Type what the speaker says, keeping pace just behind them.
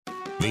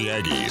The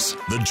Aggies,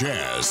 the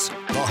Jazz,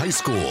 the high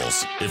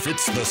schools. If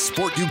it's the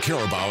sport you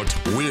care about,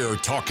 we're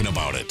talking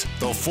about it.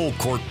 The Full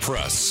Court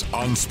Press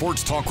on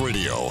Sports Talk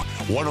Radio,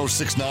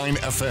 106.9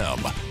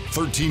 FM,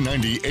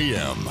 1390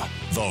 AM.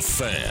 The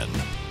Fan.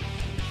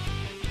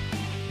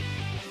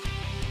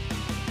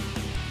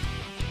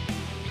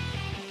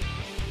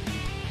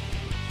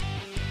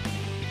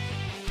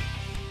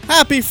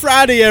 Happy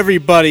Friday,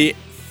 everybody.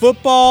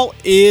 Football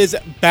is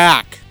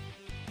back.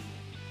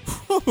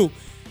 Whew.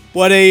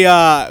 What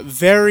a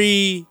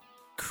very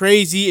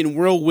crazy and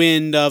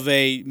whirlwind of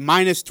a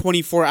minus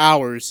 24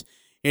 hours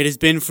it has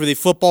been for the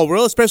football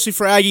world, especially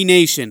for Aggie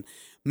Nation.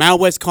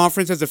 Mountain West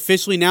Conference has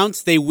officially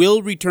announced they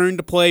will return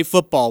to play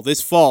football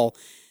this fall,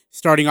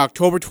 starting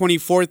October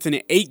 24th in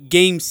an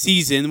 8-game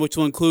season, which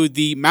will include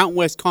the Mountain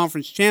West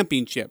Conference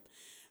Championship.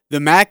 The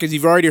MAC, as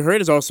you've already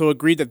heard, has also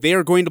agreed that they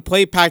are going to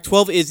play.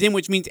 Pac-12 is in,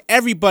 which means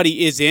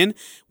everybody is in,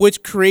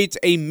 which creates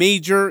a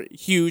major,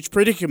 huge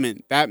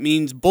predicament. That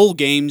means bowl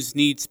games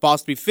need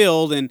spots to be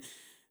filled, and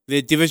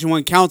the Division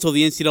I Council,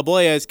 the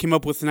NCAA, has come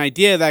up with an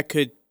idea that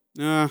could,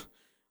 may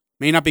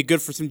not be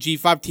good for some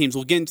G5 teams.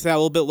 We'll get into that a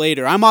little bit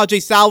later. I'm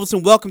Ajay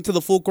Salvesen. Welcome to the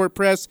Full Court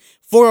Press.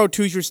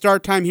 4:02 is your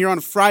start time here on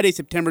Friday,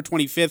 September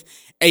 25th.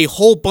 A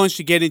whole bunch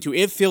to get into.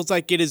 It feels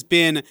like it has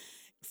been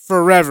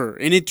forever,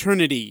 an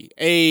eternity,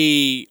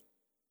 a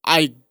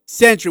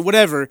century,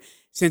 whatever,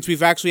 since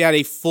we've actually had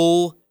a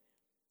full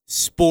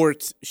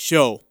sports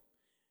show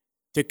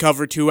to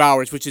cover 2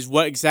 hours, which is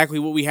exactly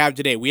what we have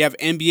today. We have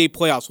NBA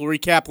playoffs. We'll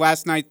recap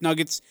last night's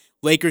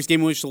Nuggets-Lakers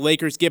game in which the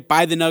Lakers get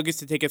by the Nuggets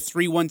to take a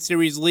 3-1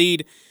 series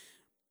lead.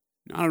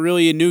 Not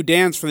really a new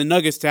dance for the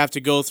Nuggets to have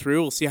to go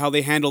through. We'll see how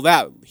they handle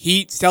that.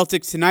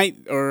 Heat-Celtics tonight,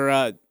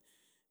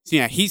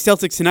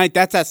 Heat-Celtics tonight.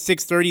 That's at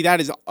 6:30. That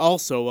is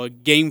also a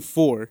Game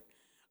 4.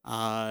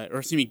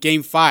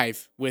 Game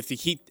 5, with the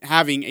Heat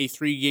having a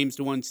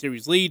 3-1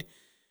 series lead.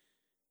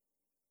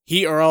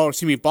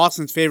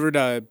 Boston's favored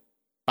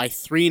by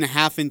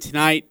 3.5 in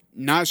tonight.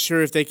 Not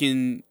sure if they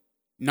can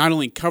not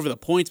only cover the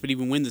points, but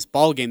even win this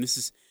ball game. This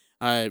is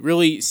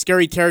really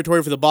scary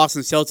territory for the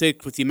Boston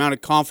Celtics with the amount of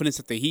confidence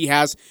that the Heat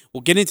has.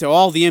 We'll get into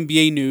all the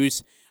NBA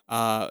news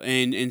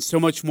and so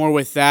much more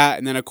with that.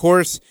 And then, of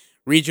course,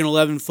 Region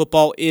 11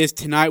 football is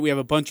tonight. We have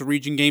a bunch of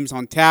region games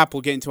on tap. We'll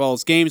get into all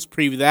those games,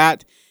 preview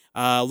that.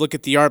 Look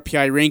at the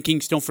RPI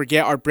rankings. Don't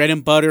forget our bread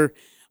and butter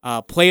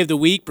play of the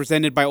week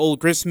presented by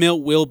Old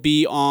Gristmill will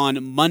be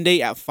on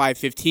Monday at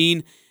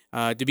 5:15.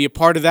 To be a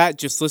part of that,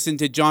 just listen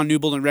to John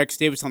Newbold and Rex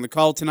Davis on the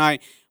call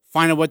tonight.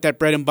 Find out what that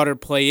bread and butter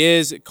play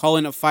is. Call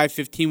in at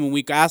 5:15 when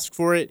we ask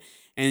for it,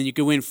 and you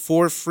can win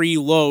 4 free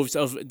loaves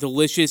of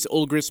delicious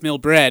Old Gristmill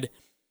bread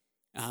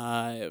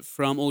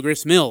from Old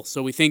Gristmill.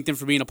 So we thank them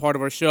for being a part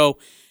of our show.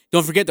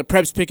 Don't forget the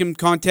Preps Pick'em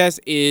contest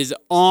is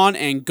on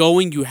and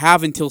going. You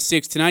have until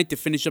 6 tonight to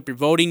finish up your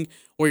voting,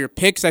 or your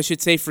picks, I should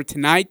say, for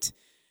tonight.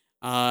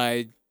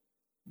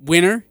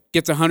 Winner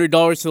gets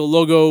 $100 to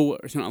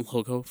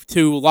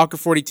Locker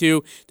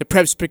 42. The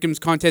Preps Pick'em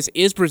contest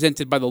is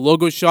presented by the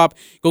Logo Shop.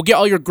 Go get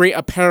all your great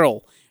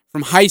apparel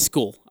from high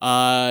school.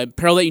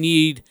 Apparel that you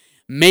need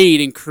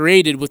made and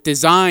created with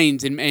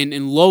designs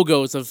and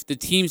logos of the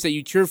teams that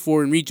you cheer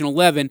for in Region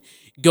 11.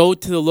 Go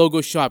to the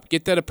Logo Shop.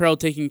 Get that apparel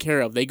taken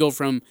care of. They go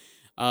from,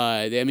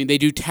 they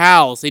do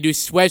towels, they do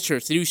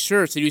sweatshirts, they do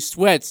shirts, they do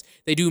sweats,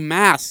 they do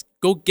masks.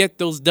 Go get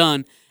those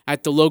done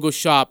at the Logo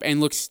Shop and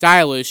look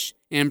stylish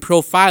and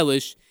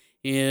profilish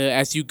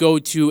as you go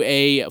to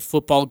a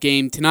football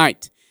game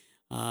tonight.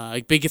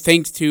 Big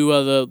thanks to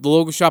the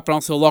Logo Shop and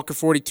also Locker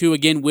 42.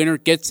 Again, winner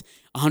gets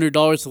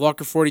 $100 to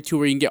Locker 42,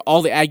 where you can get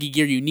all the Aggie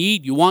gear you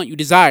need, you want, you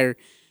desire.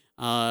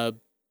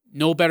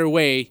 No better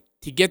way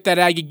to get that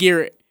Aggie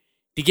gear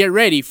to get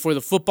ready for the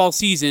football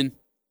season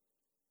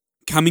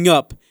coming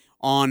up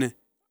on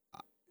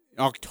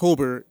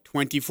October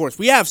 24th.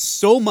 We have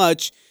so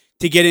much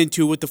to get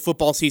into with the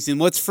football season.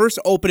 Let's first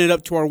open it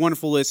up to our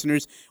wonderful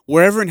listeners,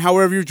 wherever and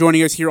however you're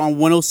joining us here on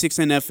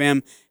 106.9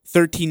 FM,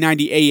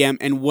 1390 AM,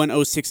 and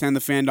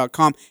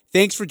 106.9thefan.com.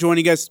 Thanks for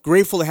joining us.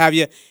 Grateful to have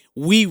you.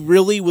 We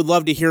really would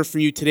love to hear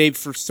from you today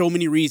for so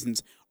many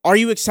reasons. Are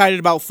you excited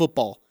about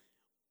football?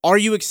 Are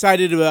you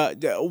excited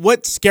about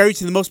what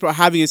scares you the most about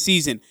having a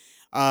season?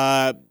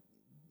 Mountain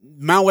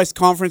West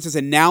Conference has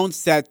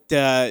announced that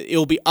it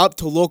will be up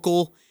to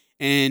local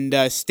and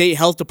state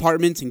health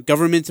departments and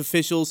government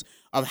officials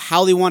of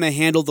how they want to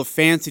handle the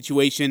fan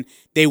situation.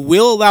 They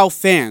will allow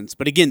fans,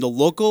 but again, the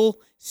local,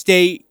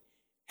 state,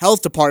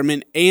 health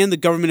department, and the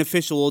government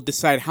official will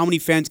decide how many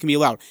fans can be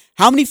allowed.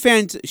 How many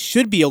fans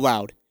should be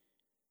allowed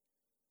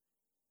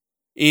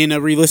in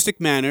a realistic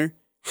manner?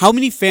 How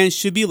many fans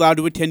should be allowed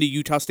to attend a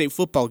Utah State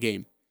football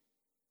game?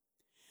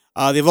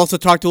 They've also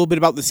talked a little bit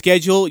about the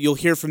schedule. You'll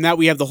hear from that.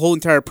 We have the whole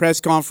entire press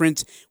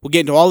conference. We'll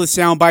get into all the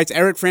sound bites.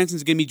 Eric Frandsen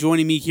is going to be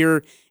joining me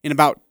here in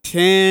about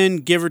 10,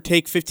 give or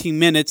take 15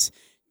 minutes.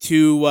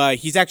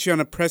 He's actually on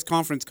a press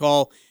conference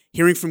call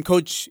hearing from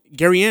Coach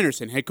Gary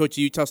Anderson, head coach of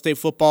Utah State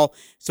football.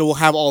 So we'll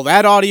have all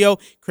that audio.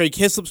 Craig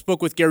Hislop spoke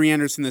with Gary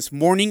Anderson this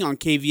morning on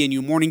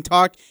KVNU Morning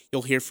Talk.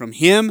 You'll hear from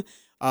him.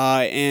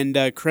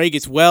 and Craig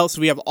as well. So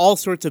we have all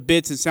sorts of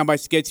bits and sound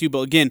bites to get to.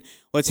 But again,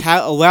 let's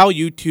allow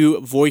you to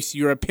voice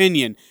your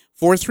opinion.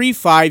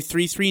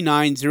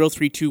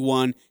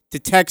 435-339-0321 to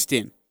text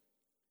in.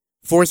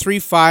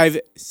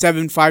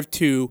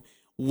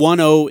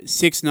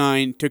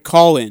 435-752-1069 to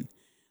call in.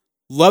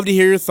 Love to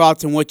hear your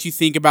thoughts on what you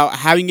think about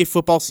having a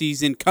football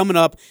season coming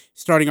up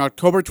starting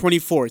October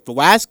 24th. The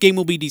last game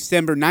will be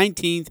December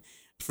 19th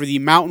for the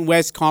Mountain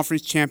West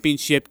Conference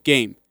Championship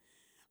game.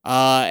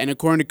 And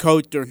according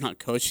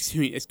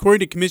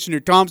to Commissioner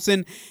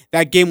Thompson,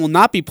 that game will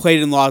not be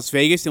played in Las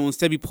Vegas and will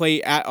instead be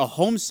played at a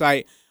home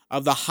site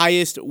of the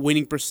highest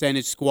winning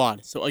percentage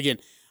squad. So again,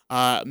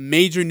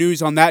 major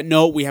news on that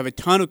note. We have a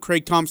ton of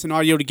Craig Thompson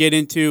audio to get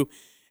into.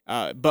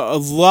 But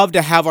I'd love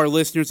to have our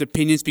listeners'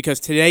 opinions because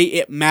today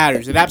it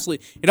matters. It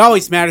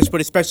always matters,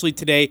 but especially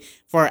today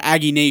for our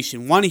Aggie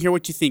Nation. Want to hear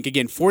what you think.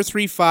 Again,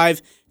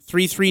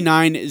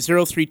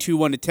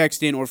 435-339-0321 to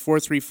text in or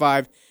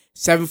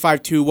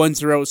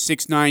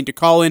 435-752-1069 to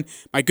call in.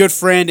 My good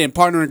friend and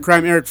partner in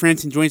crime, Eric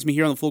Frandsen, joins me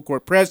here on the Full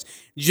Court Press,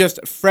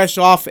 just fresh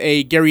off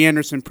a Gary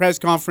Anderson press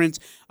conference.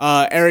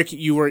 Eric,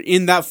 you were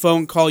in that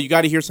phone call. You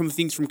got to hear some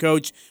things from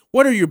Coach.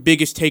 What are your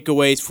biggest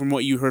takeaways from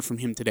what you heard from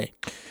him today?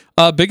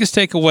 Biggest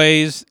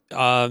takeaways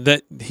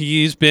that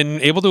he's been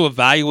able to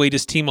evaluate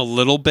his team a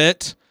little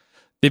bit.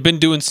 They've been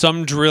doing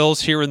some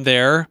drills here and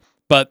there,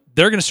 but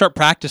they're going to start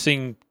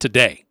practicing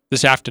today,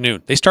 this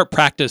afternoon. They start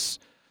practice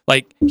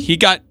we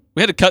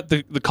had to cut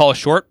the call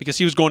short because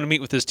he was going to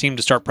meet with his team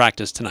to start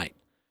practice tonight,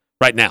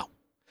 right now.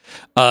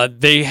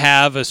 They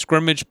have a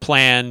scrimmage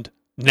planned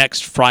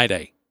next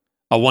Friday,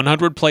 a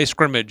 100-play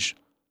scrimmage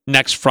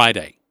next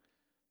Friday.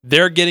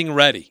 They're getting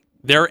ready.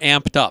 They're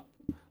amped up.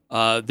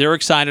 They're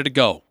excited to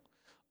go.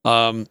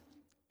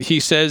 He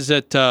says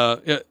that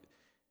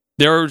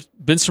there have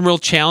been some real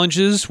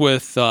challenges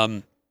with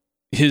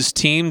his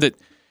team that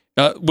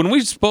when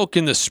we spoke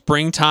in the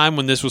springtime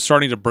when this was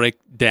starting to break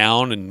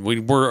down and we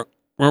weren't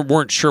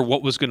sure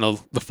what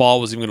the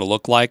fall was even going to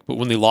look like, but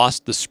when they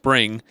lost the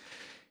spring,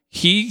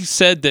 he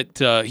said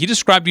that he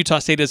described Utah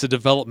State as a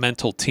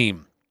developmental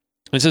team.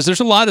 And says there's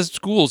a lot of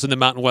schools in the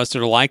Mountain West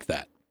that are like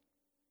that.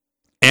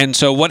 And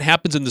so what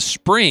happens in the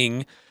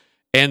spring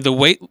and the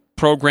weight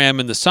program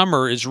in the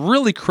summer is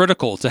really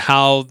critical to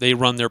how they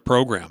run their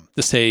program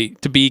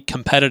to be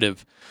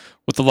competitive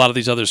with a lot of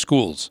these other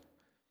schools.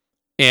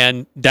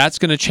 And that's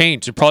going to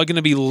change. They're probably going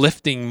to be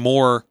lifting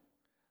more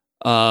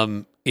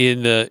over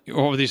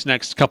these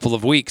next couple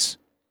of weeks.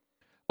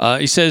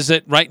 He says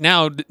that right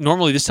now,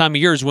 normally this time of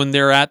year is when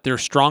they're at their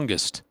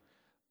strongest,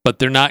 but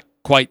they're not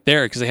quite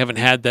there because they haven't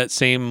had that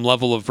same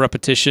level of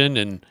repetition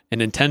and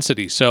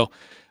intensity. So,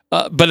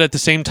 but at the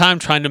same time,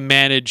 trying to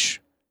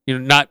manage,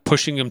 not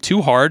pushing them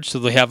too hard so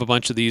they have a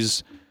bunch of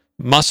these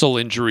muscle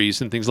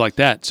injuries and things like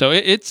that. So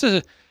it's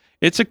a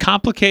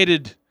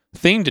complicated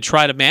thing to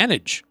try to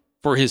manage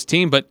for his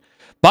team. But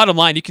bottom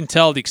line, you can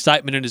tell the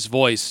excitement in his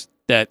voice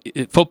that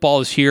football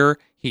is here.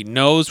 He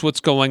knows what's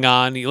going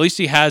on. At least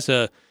he has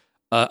a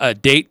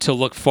date to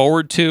look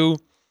forward to.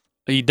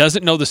 He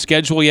doesn't know the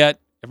schedule yet.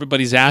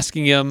 Everybody's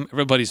asking him.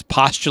 Everybody's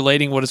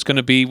postulating what it's going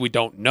to be. We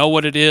don't know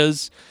what it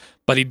is,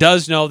 but he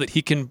does know that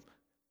he can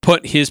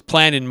put his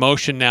plan in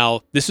motion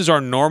now. This is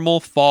our normal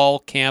fall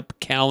camp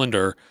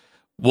calendar.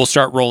 We'll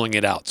start rolling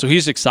it out. So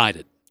he's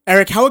excited.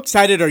 Eric, how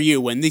excited are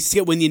you when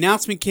the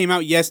announcement came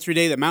out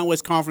yesterday that Mountain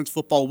West Conference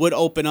football would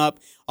open up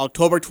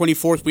October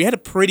 24th? We had a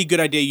pretty good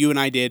idea, you and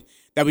I did,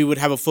 that we would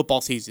have a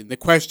football season. The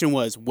question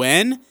was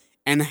when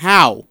and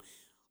how.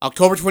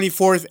 October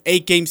 24th,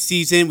 8-game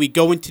season. We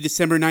go into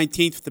December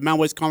 19th with the Mountain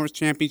West Conference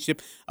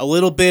Championship. A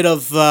little bit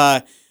of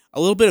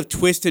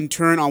twist and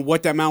turn on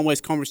what that Mountain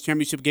West Conference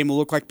Championship game will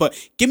look like. But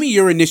give me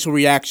your initial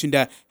reaction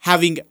to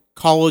having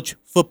college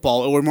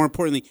football, or more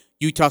importantly,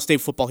 Utah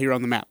State football here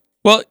on the map.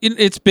 Well,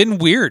 it's been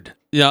weird.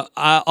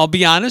 I'll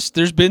be honest.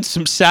 There's been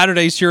some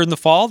Saturdays here in the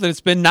fall that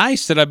it's been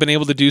nice that I've been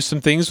able to do some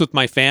things with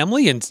my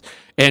family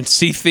and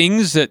see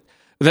things that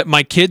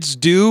my kids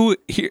do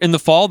here in the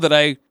fall that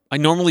I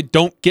normally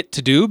don't get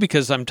to do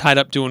because I'm tied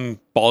up doing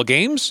ball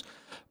games.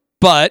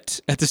 But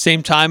at the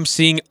same time,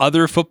 seeing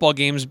other football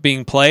games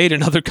being played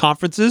in other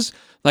conferences,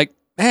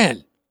 that's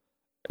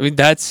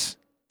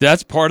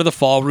part of the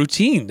fall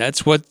routine.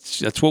 That's what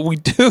we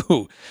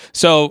do.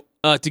 So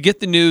to get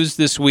the news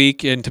this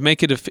week and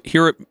to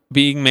hear it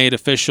being made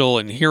official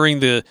and hearing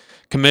the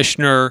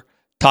commissioner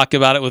talk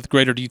about it with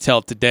greater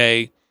detail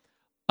today,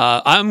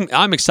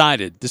 I'm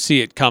excited to see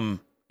it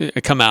come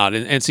out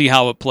and see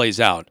how it plays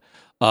out.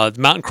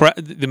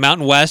 The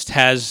Mountain West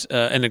has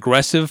an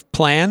aggressive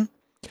plan.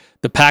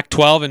 The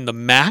Pac-12 and the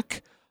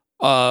MAC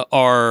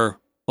are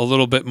a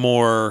little bit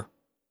more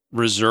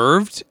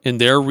reserved in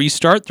their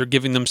restart. They're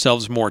giving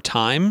themselves more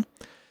time.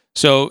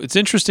 So it's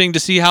interesting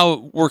to see how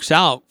it works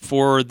out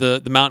for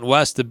the Mountain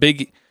West. The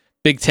Big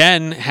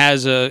Ten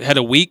had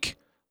a week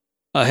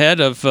ahead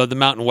of the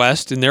Mountain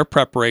West in their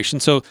preparation.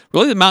 So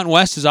really the Mountain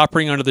West is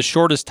operating under the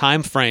shortest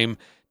time frame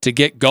to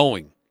get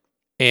going.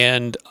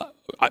 And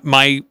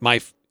my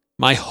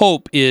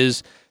hope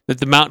is that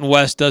the Mountain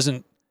West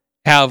doesn't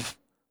have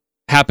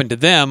happen to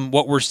them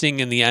what we're seeing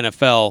in the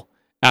NFL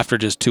after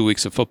just 2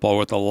 weeks of football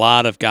with a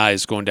lot of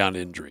guys going down to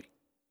injury.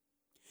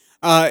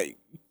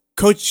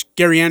 Coach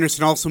Gary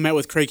Anderson also met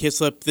with Craig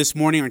Hislop this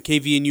morning on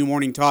KVNU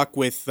Morning Talk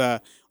with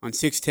on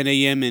 6:10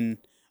 a.m. and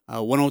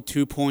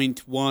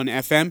 102.1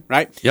 FM,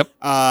 right? Yep.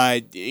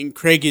 And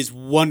Craig is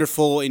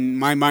wonderful. In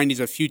my mind, he's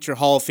a future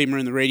Hall of Famer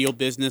in the radio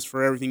business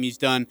for everything he's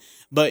done.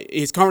 But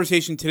his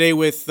conversation today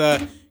with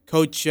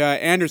Coach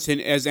Anderson,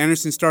 as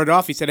Anderson started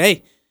off, he said,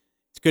 hey,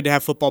 it's good to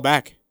have football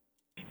back.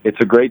 It's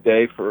a great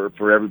day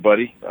for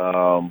everybody,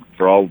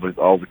 for all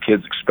the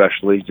kids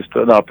especially. Just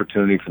an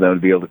opportunity for them to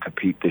be able to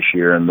compete this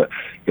year, and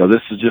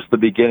this is just the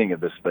beginning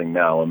of this thing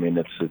now. I mean,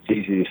 it's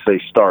easy to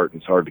say start;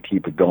 it's hard to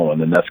keep it going,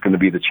 and that's going to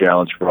be the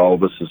challenge for all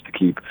of us: is to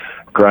keep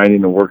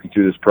grinding and working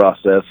through this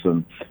process,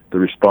 and the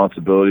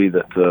responsibility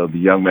that the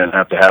young men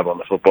have to have on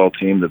the football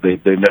team that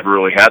they've never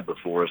really had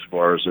before. As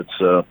far as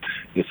it's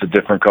a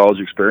different college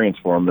experience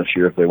for them this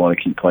year if they want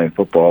to keep playing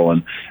football,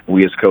 and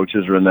we as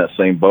coaches are in that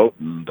same boat,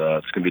 and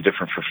it's going to be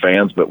different for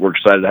fans, but we're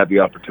excited to have the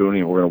opportunity,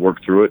 and we're going to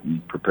work through it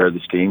and prepare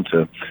this team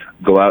to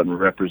go out and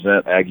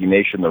represent Aggie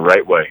Nation the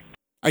right way.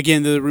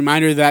 Again, the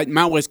reminder that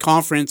Mountain West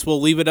Conference will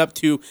leave it up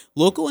to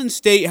local and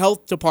state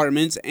health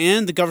departments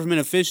and the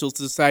government officials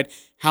to decide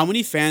how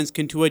many fans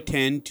can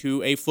attend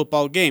to a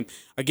football game.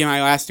 Again, I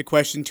asked a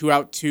question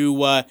out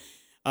to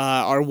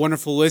our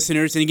wonderful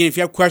listeners. And again, if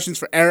you have questions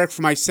for Eric,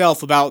 for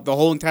myself, about the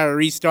whole entire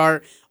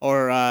restart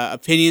or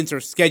opinions or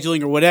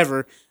scheduling or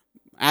whatever,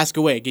 ask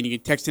away. Again, you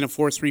can text in at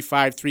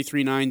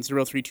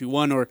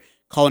 435-339-0321 or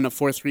call in at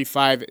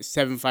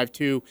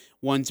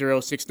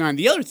 435-752-1069.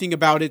 The other thing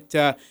about it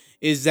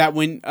is that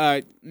when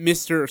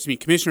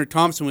Commissioner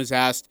Thompson was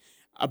asked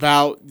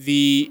about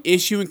the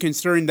issue and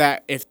concern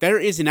that if there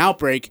is an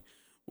outbreak,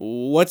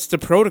 what's the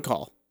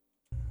protocol?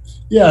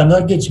 Yeah, and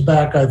that gets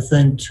back, I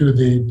think, to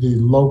the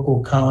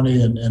local,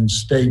 county, and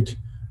state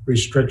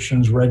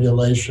restrictions,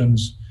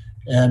 regulations.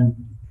 And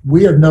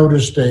we have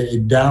noticed a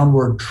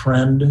downward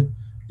trend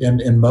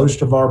in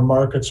most of our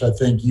markets. I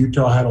think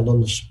Utah had a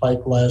little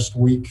spike last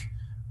week.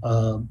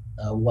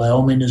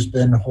 Wyoming has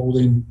been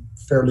holding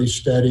fairly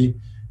steady.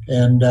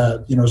 And,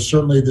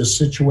 certainly the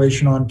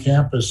situation on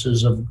campus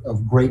is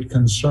of great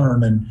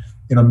concern. And,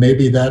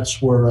 maybe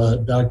that's where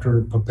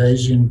Dr.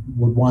 Papazian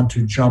would want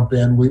to jump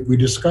in. We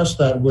discussed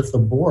that with the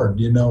board.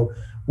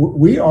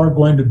 We are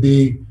going to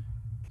be,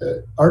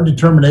 our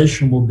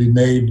determination will be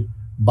made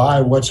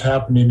by what's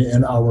happening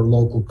in our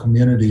local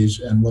communities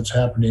and what's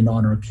happening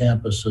on our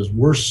campuses.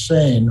 We're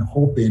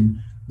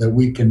hoping that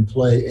we can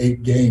play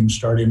 8 games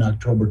starting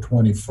October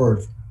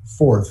 24th,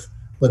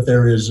 but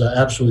there is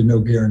absolutely no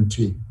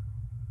guarantee.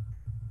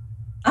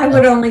 I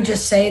would only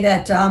just say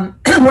that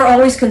we're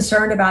always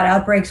concerned about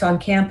outbreaks on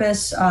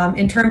campus.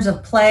 In terms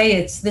of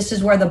play, this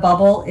is where the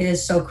bubble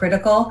is so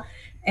critical.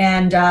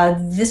 And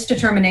this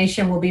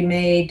determination will be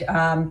made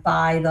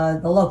by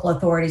the local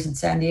authorities in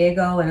San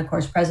Diego. And of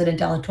course, President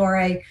De La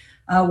Torre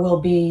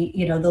will be,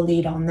 the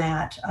lead on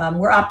that.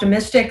 We're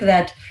optimistic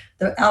that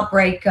the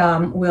outbreak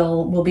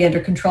will be under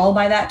control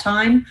by that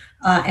time.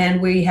 And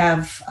we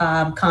have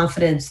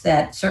confidence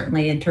that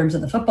certainly in terms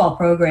of the football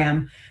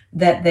program,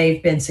 that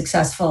they've been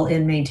successful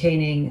in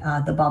maintaining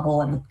the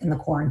bubble and the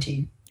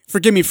quarantine.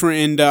 Forgive me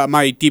and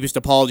my deepest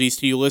apologies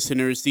to you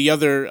listeners. The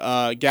other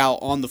gal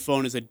on the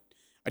phone is a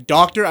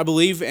doctor, I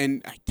believe,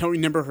 and I don't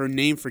remember her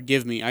name.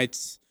 Forgive me. I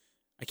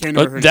can't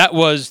remember her name. That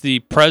was the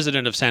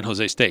president of San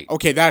Jose State.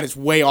 Okay, that is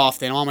way off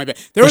then. On my bad.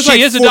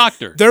 She is a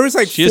doctor. There was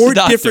 4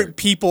 different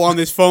people on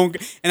this phone,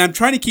 and I'm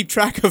trying to keep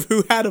track of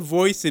who had a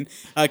voice. And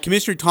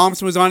Commissioner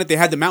Thompson was on it. They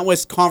had the Mountain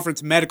West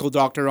Conference medical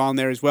doctor on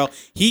there as well.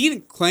 He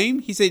didn't claim.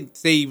 He say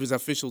he was an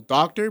official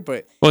doctor,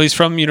 but he's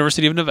from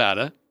University of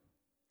Nevada.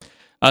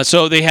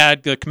 So they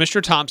had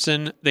Commissioner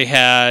Thompson. They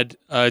had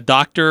a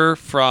doctor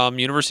from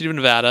University of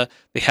Nevada.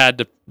 They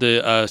had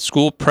the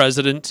school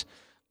president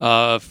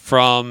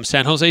from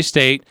San Jose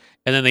State,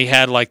 and then they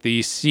had the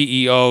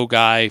CEO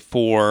guy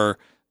for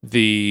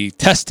the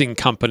testing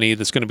company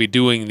that's going to be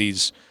doing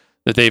these,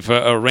 that they've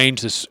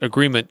arranged this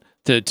agreement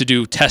to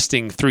do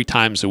testing 3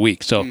 times a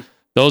week. So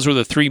those were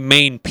the 3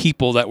 main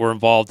people that were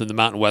involved in the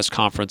Mountain West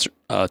Conference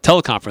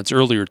teleconference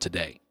earlier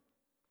today.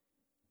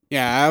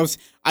 Yeah,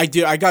 I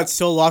got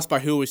so lost by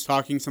who was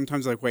talking.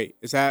 Sometimes wait,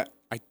 is that?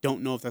 I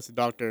don't know if that's a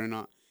doctor or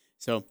not.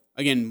 So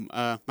again,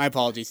 my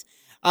apologies.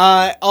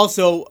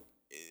 Also,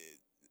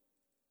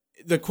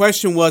 the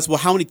question was, well,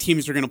 how many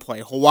teams are going to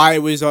play? Hawaii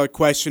was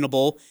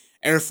questionable.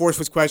 Air Force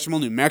was questionable.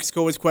 New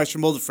Mexico was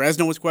questionable. The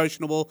Fresno was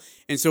questionable.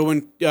 And so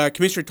when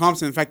Commissioner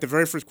Thompson, in fact, the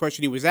very first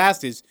question he was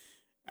asked is,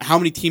 how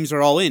many teams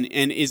are all in?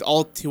 And is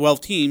all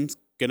 12 teams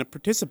going to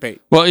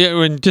participate? Well,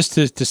 yeah, and just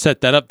to set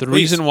that up, the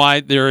reason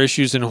why there are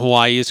issues in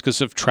Hawaii is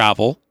because of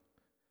travel.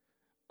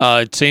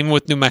 Same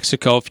with New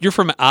Mexico. If you're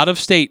from out of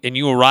state and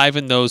you arrive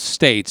in those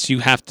states, you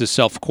have to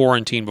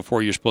self-quarantine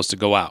before you're supposed to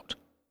go out.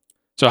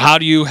 So how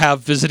do you have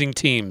visiting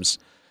teams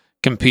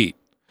compete?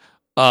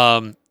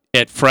 At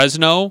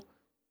Fresno,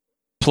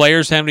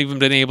 players haven't even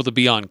been able to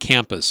be on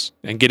campus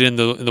and get in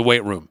the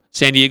weight room.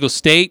 San Diego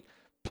State,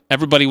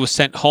 everybody was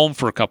sent home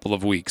for a couple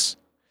of weeks.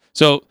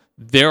 So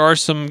there are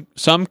some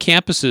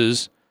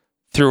campuses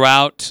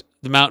throughout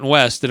the Mountain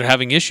West that are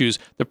having issues.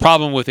 The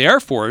problem with Air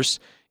Force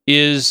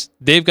is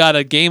they've got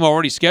a game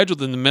already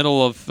scheduled in the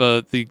middle of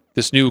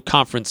this new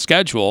conference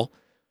schedule,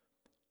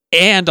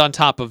 and on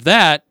top of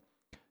that,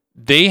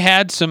 they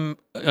had some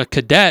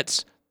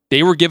cadets.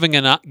 They were given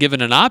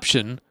an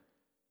option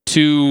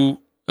to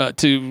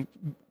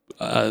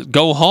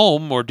go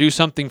home or do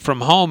something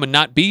from home and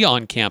not be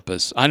on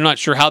campus. I'm not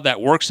sure how that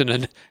works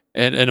in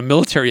a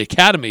military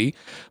academy,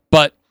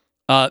 but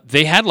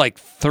they had like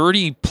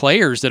 30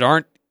 players that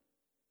aren't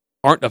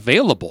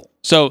available.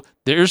 So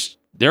there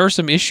are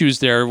some issues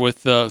there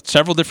with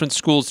several different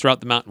schools throughout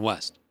the Mountain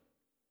West.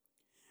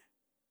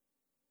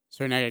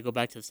 Sorry, now I gotta go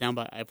back to the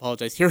soundbite. I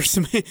apologize.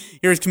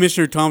 Here's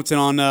Commissioner Thompson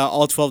on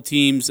all 12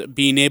 teams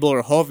being able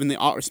or having the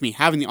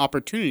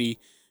opportunity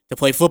to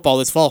play football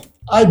this fall.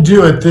 I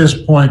do at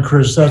this point,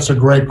 Chris. That's a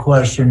great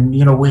question.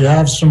 We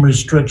have some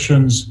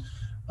restrictions,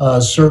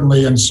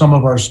 certainly in some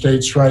of our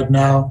states right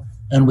now,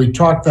 and we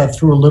talked that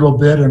through a little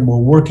bit, and we're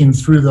working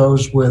through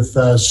those with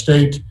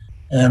state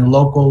and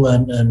local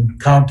and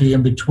county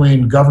in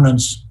between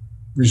governance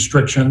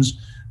restrictions.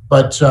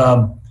 But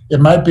it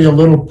might be a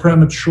little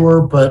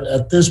premature, but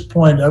at this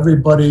point,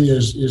 everybody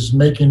is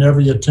making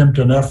every attempt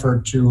and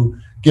effort to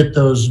get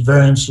those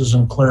variances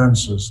and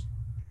clearances.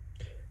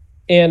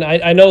 And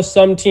I know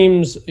some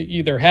teams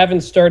either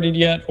haven't started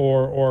yet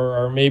or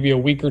are maybe a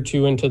week or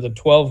two into the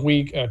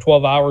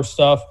 12-hour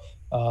stuff.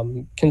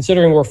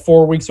 Considering we're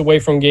 4 weeks away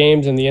from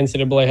games and the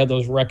NCAA had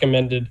those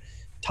recommended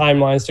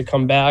timelines to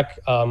come back,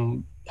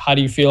 how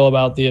do you feel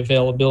about the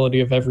availability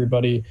of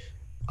everybody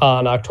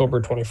on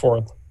October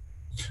 24th?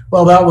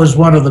 Well, that was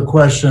one of the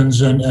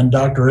questions, and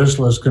Dr.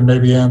 Islas can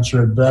maybe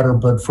answer it better,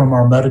 but from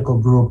our medical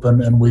group,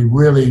 and we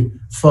really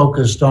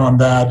focused on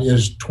that,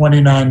 is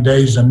 29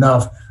 days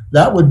enough?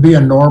 That would be a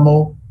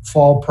normal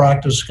fall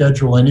practice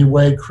schedule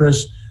anyway,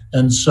 Chris.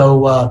 And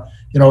so,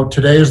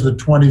 today is the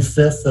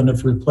 25th, and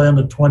if we play on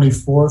the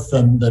 24th,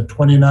 and the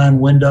 29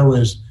 window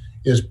is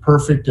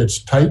perfect,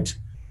 it's tight.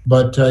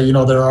 But,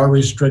 there are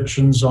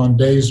restrictions on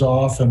days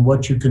off and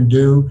what you can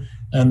do,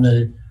 and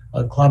the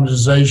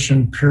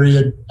acclimation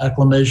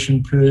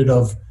period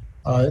of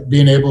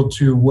being able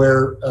to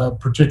wear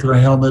particular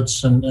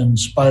helmets and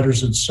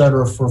spiders, et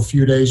cetera, for a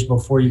few days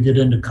before you get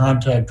into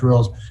contact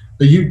drills.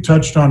 But you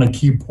touched on a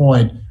key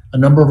point. A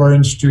number of our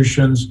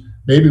institutions,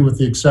 maybe with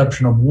the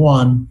exception of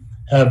one,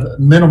 have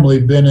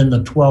minimally been in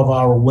the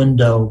 12-hour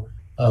window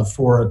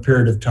for a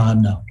period of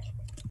time now.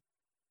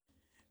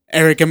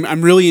 Eric,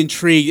 I'm really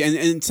intrigued,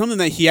 and something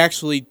that he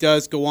actually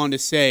does go on to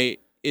say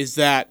is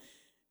that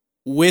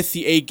with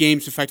the 8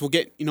 games, in fact, we'll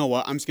get, you know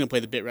what, I'm just going to play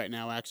the bit right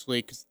now,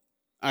 actually, because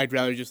I'd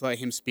rather just let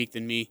him speak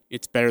than me.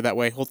 It's better that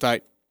way. Hold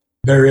tight.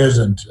 There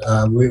isn't.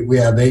 We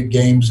have 8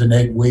 games in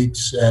 8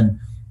 weeks, and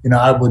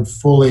I would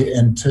fully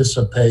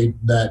anticipate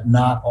that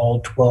not all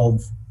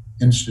 12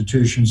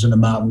 institutions in the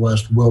Mountain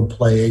West will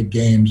play 8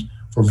 games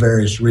for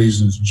various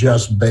reasons,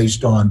 just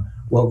based on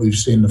what we've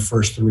seen the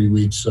first 3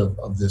 weeks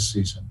of this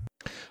season.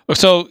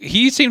 So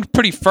he seemed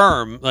pretty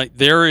firm. Like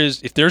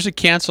if there's a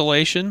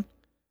cancellation,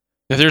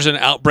 if there's an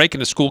outbreak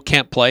and the school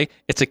can't play,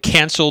 it's a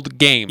canceled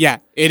game. Yeah,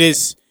 it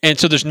is. And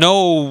so there's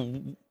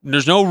no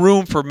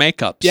room for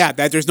makeups. Yeah,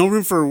 there's no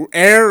room for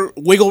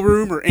wiggle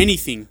room or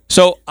anything.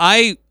 So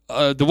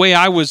the way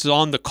I was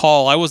on the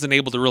call, I wasn't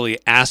able to really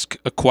ask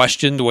a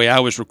question the way I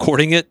was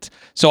recording it.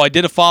 So I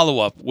did a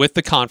follow-up with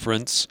the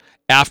conference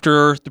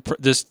after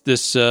this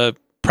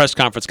press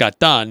conference got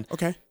done.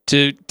 Okay.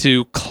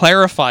 To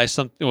clarify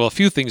a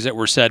few things that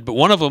were said, but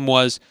one of them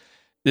was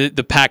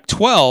the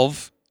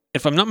Pac-12,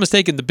 if I'm not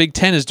mistaken, the Big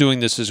Ten is doing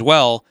this as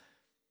well,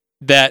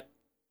 that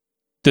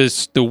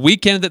the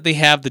weekend that they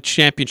have the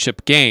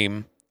championship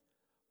game,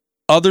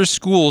 other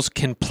schools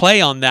can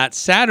play on that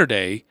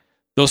Saturday.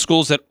 Those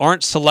schools that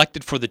aren't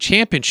selected for the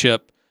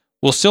championship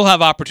will still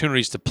have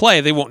opportunities to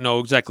play. They won't know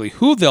exactly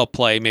who they'll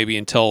play maybe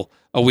until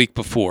a week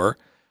before,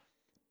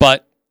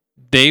 but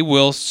they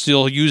will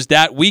still use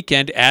that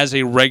weekend as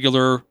a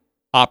regular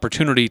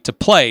opportunity to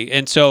play.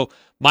 And so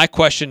my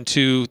question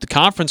to the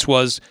conference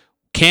was,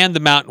 can the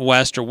Mountain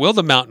West or will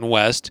the Mountain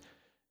West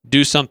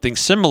do something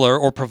similar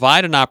or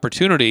provide an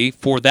opportunity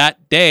for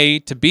that day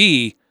to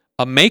be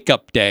a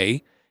makeup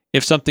day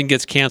if something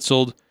gets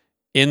canceled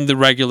in the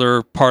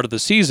regular part of the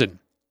season?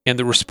 And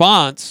the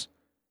response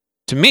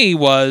to me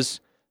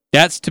was,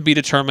 that's to be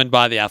determined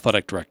by the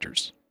athletic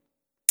directors.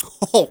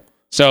 Oh.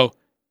 So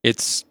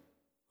it's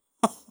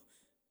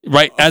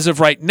right as of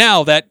right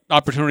now, that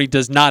opportunity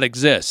does not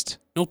exist.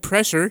 No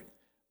pressure.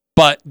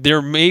 But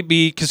there may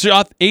be, because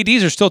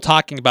ADs are still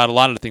talking about a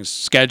lot of things,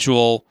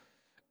 schedule,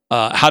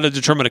 how to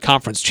determine a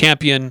conference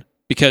champion,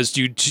 because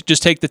do you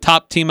just take the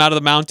top team out of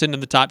the Mountain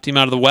and the top team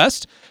out of the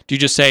West? Do you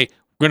just say,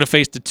 we're going to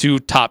face the 2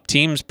 top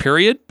teams,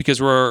 period,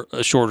 because we're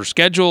a shorter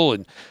schedule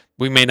and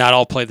we may not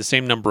all play the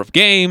same number of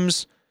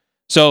games?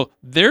 So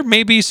there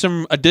may be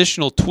some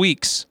additional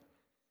tweaks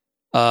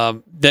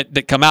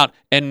that come out,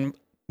 and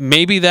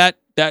maybe that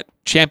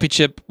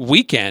championship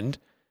weekend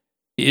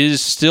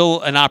is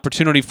still an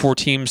opportunity for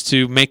teams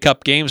to make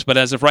up games, but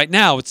as of right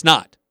now, it's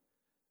not.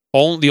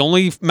 The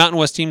only Mountain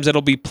West teams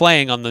that'll be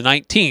playing on the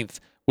 19th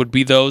would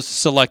be those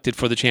selected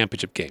for the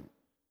championship game.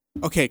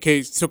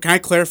 Okay. So can I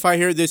clarify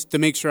here this to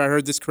make sure I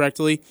heard this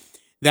correctly?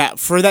 That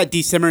for that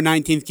December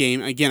 19th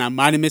game, again, I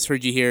might have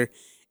misheard you here.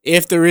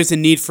 If there is a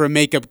need for a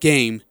makeup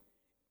game,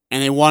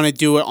 and they want to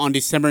do it on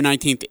December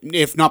 19th,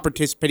 if not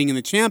participating in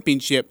the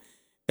championship,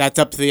 that's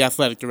up to the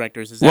athletic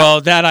directors.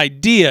 That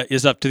idea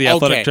is up to the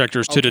athletic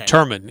directors to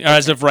determine. Okay.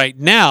 As of right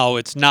now,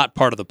 it's not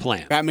part of the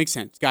plan. That makes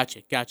sense.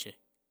 Gotcha.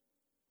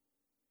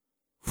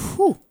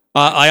 Whew.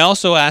 I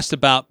also asked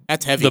about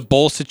that's heavy. The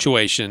bowl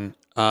situation.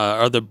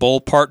 Are the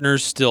bowl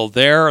partners still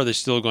there? Are they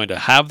still going to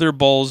have their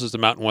bowls? Does the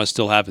Mountain West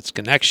still have its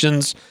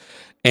connections?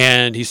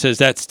 And he says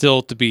that's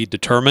still to be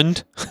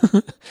determined.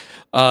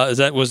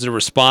 That was the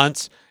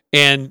response.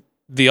 And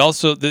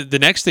the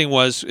next thing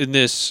was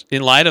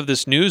in light of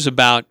this news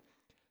about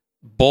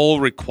bowl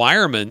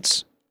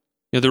requirements,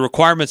 the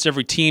requirements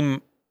every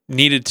team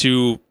needed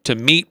to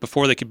meet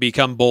before they could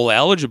become bowl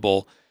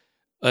eligible,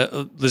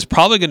 is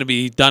probably going to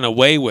be done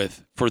away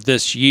with for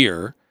this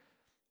year.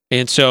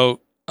 And so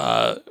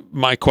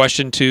my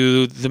question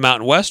to the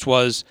Mountain West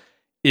was,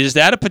 is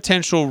that a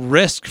potential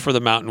risk for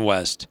the Mountain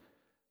West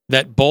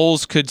that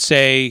bowls could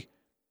say,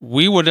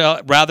 we would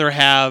rather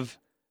have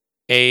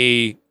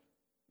a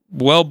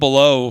well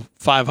below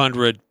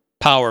 500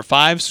 Power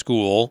 5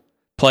 school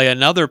play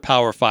another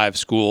Power 5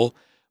 school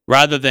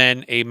rather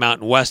than a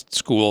Mountain West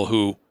school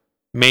who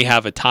may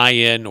have a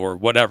tie-in or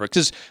whatever?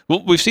 Because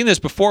we've seen this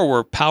before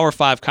where Power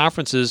 5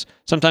 conferences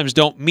sometimes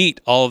don't meet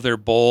all of their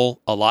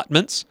bowl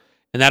allotments,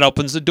 and that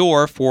opens the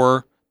door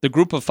for the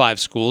group of 5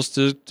 schools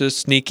to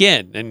sneak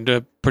in and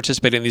to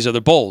participate in these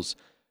other bowls.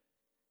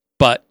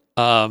 But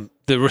the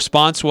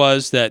response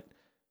was that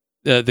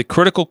the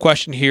critical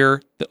question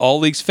here that all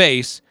leagues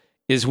face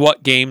is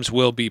what games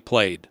will be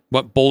played,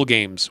 what bowl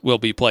games will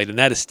be played, and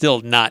that is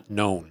still not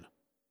known.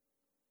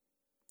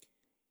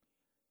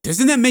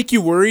 Doesn't that make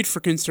you worried for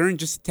concern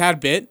just a tad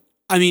bit?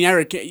 I mean,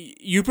 Eric,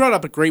 you brought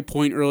up a great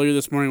point earlier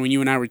this morning when you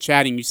and I were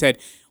chatting. You said,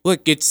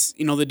 look, it's,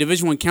 the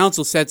Division I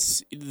Council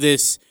sets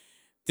this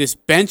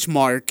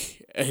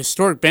benchmark, a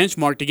historic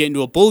benchmark to get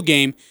into a bowl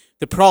game.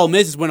 The problem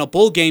is when a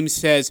bowl game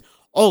says,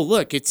 oh,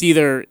 look, it's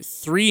either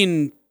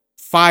 3-5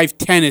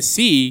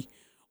 Tennessee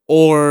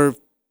or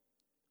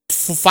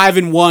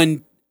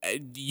 5-1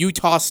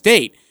 Utah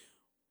State.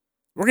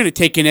 We're going to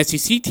take an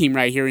SEC team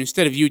right here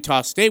instead of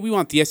Utah State. We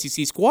want the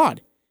SEC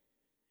squad.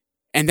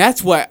 And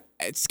that's what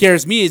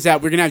scares me, is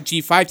that we're going to have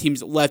G5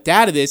 teams left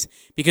out of this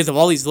because of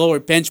all these lower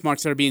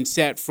benchmarks that are being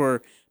set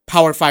for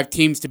Power 5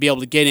 teams to be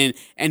able to get in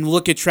and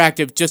look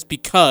attractive just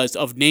because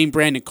of name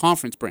brand and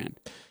conference brand.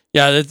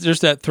 Yeah, there's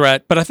that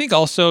threat. But I think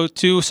also,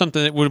 too,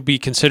 something that would be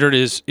considered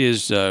is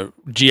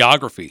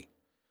geography.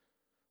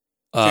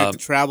 The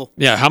travel.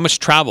 Yeah, how much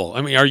travel?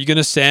 I mean, are you going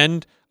to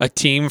send a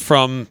team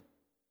from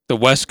the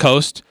West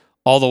Coast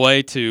all the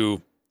way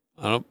to,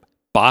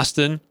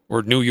 Boston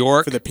or New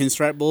York? For the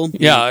Pinstripe Bowl?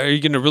 Yeah, are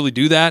you going to really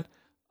do that?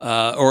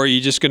 Or are you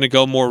just going to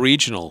go more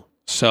regional?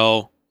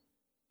 So,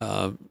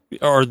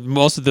 or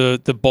most of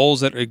the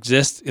bowls that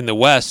exist in the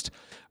West,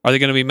 are they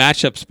going to be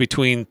matchups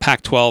between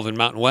Pac-12 and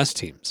Mountain West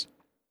teams?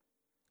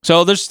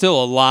 So there's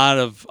still a lot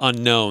of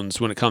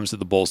unknowns when it comes to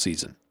the bowl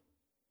season.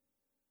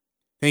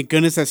 Thank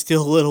goodness that's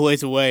still a little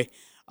ways away.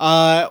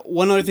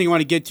 One other thing I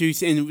want to get to,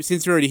 and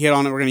since we already hit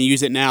on it, we're going to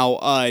use it now.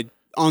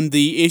 On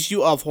the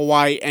issue of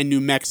Hawaii and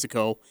New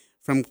Mexico,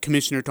 from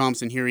Commissioner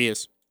Thompson, here he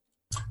is.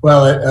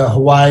 Well,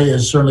 Hawaii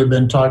has certainly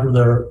been talking to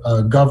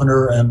their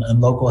governor and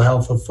local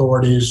health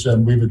authorities,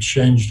 and we've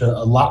exchanged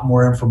a lot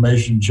more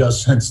information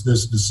just since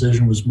this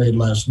decision was made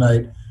last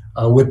night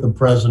with the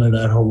president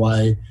at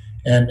Hawaii.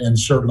 And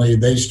certainly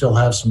they still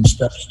have some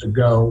steps to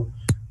go.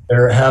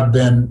 There have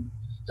been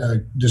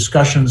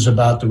discussions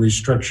about the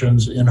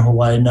restrictions in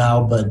Hawaii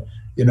now, but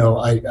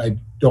I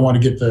don't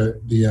want to get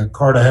the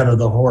cart ahead of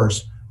the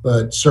horse,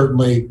 but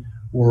certainly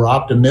we're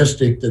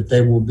optimistic that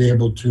they will be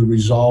able to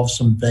resolve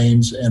some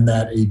things and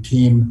that a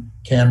team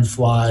can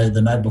fly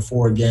the night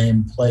before a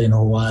game, play in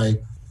Hawaii,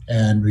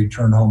 and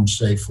return home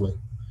safely.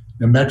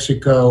 New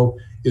Mexico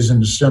is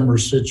in a similar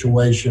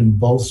situation.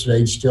 Both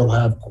states still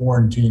have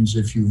quarantines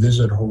if you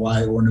visit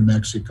Hawaii or New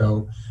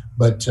Mexico,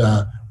 but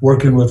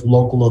working with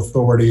local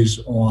authorities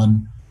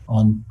on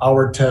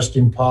our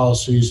testing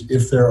policies,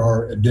 if there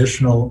are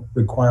additional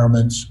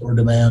requirements or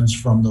demands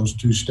from those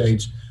two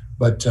states,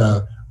 but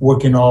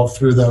working all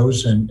through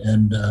those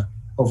and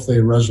hopefully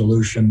a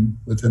resolution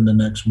within the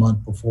next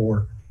month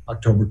before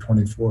October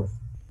 24th.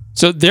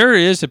 So there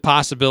is a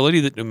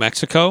possibility that New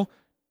Mexico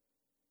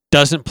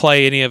doesn't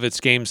play any of its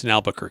games in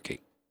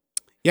Albuquerque.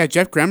 Yeah,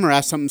 Jeff Gremmer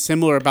asked something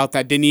similar about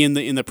that, didn't he,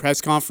 in the press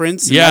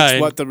conference? And yeah,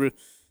 that's what the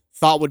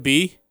thought would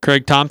be.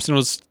 Craig Thompson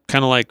was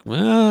kind of like,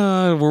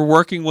 we're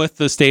working with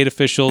the state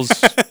officials.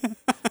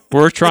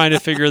 We're trying to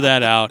figure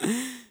that out.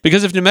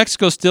 Because if New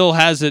Mexico still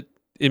has it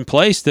in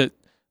place that,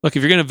 look,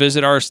 if you're going to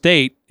visit our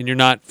state and you're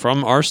not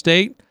from our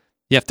state,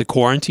 you have to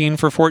quarantine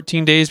for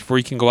 14 days before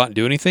you can go out and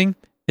do anything.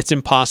 It's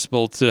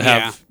impossible to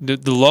have the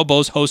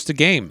Lobos host a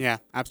game. Yeah,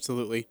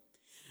 absolutely.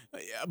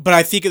 But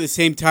I think at the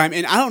same time,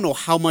 and I don't know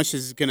how much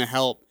this is going to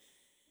help,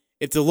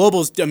 if the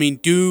Lobos,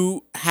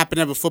 do happen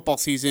to have a football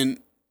season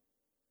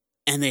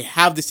and they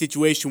have the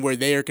situation where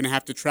they are going to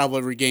have to travel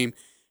every game,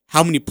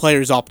 how many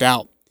players opt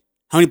out?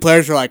 How many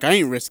players are like, I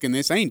ain't risking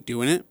this. I ain't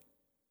doing it.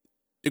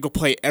 They go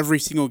play every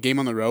single game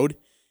on the road.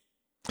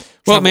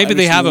 Well, maybe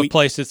they have a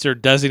place that's their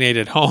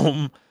designated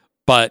home,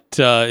 but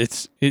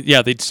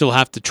they'd still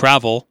have to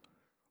travel,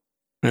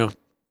 2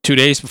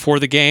 days before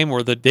the game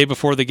or the day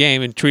before the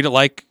game and treat it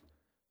like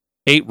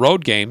 8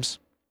 road games.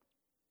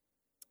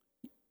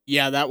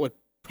 Yeah, that would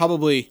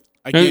probably,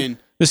 again...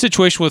 The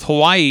situation with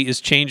Hawaii is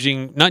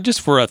changing, not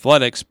just for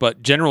athletics,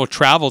 but general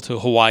travel to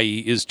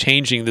Hawaii is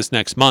changing this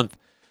next month.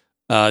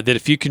 That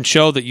if you can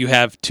show that you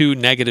have 2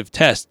 negative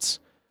tests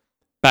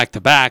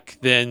back-to-back,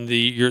 then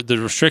the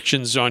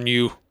restrictions on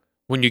you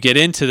when you get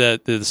into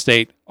the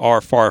state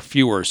are far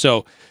fewer.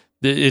 So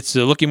it's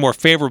looking more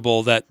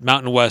favorable that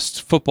Mountain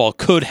West football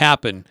could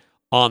happen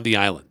on the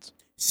islands.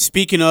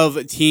 Speaking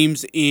of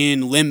teams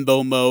in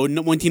limbo mode,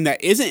 one team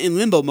that isn't in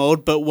limbo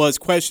mode but was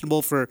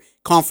questionable for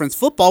conference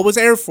football was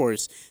Air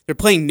Force. They're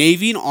playing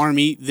Navy and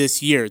Army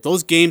this year.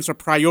 Those games are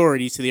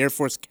priorities to the Air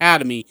Force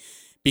Academy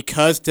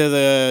because to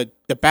the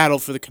battle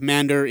for the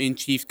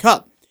Commander-in-Chief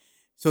Cup.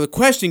 So the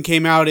question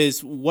came out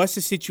is, what's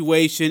the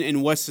situation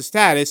and what's the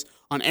status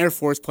on Air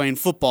Force playing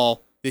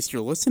football this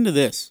year? Listen to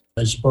this.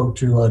 I spoke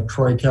to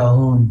Troy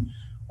Calhoun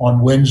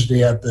on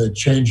Wednesday at the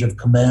change of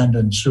command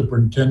and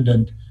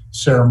superintendent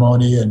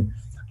ceremony, and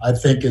I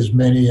think as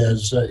many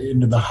as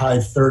into the high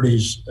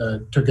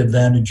 30s took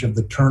advantage of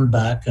the turn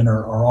back and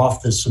are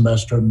off this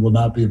semester and will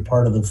not be a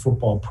part of the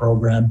football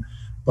program.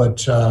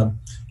 But,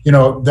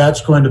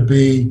 that's going to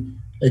be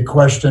a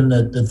question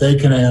that they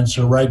can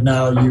answer. Right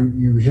now,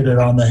 you hit it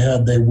on the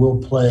head. They will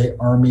play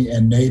Army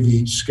and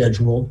Navy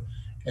scheduled,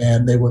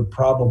 and they would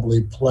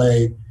probably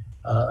play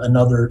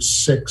another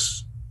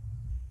 6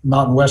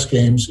 Mountain West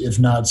games, if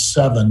not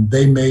 7.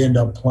 They may end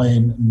up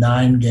playing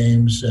 9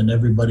 games and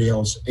everybody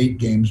else 8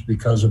 games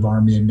because of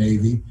Army and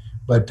Navy.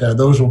 But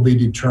those will be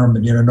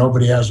determined.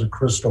 Nobody has a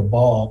crystal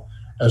ball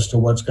as to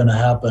what's going to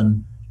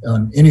happen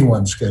on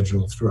anyone's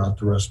schedule throughout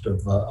the rest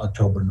of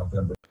October and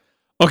November.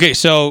 Okay,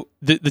 so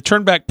the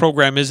turnback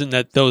program isn't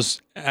that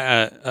those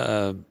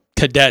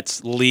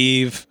cadets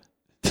leave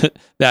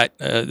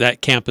that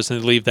campus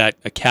and leave that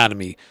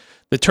academy.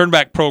 The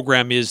turnback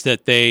program is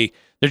that they're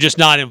just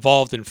not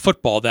involved in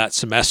football that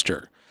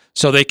semester,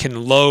 so they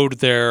can load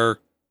their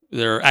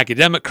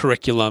academic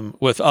curriculum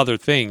with other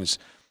things.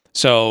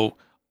 So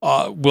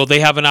will they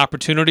have an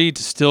opportunity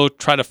to still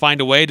try to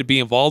find a way to be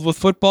involved with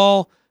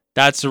football?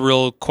 That's a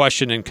real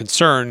question and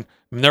concern.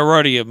 I mean, they're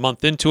already a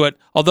month into it,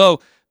 although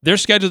they're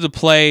scheduled to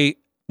play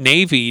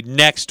Navy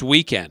next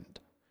weekend.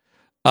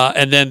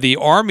 And then the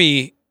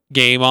Army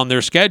game on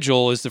their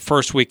schedule is the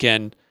first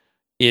weekend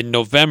in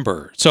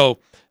November. So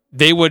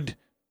they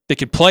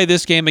could play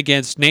this game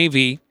against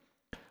Navy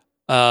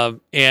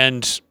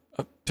and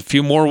a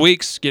few more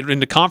weeks, get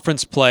into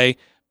conference play,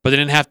 but they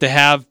didn't have to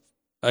have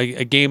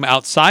a game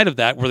outside of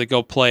that where they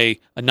go play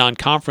a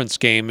non-conference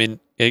game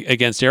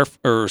against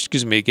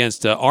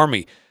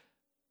Army.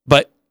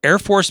 But Air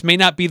Force may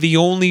not be the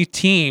only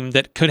team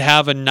that could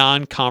have a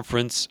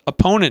non-conference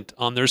opponent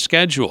on their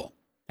schedule.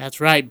 That's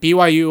right.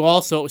 BYU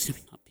also... Not BYU.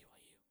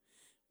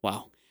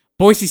 Wow.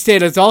 Boise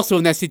State is also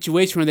in that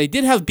situation where they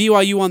did have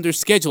BYU on their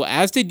schedule,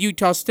 as did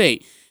Utah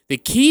State. The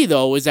key,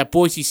 though, is that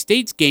Boise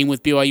State's game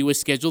with BYU was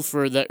scheduled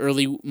for the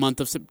early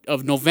month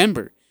of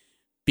November.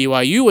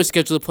 BYU was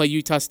scheduled to play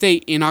Utah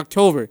State in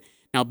October.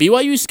 Now,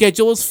 BYU's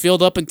schedule is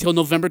filled up until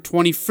November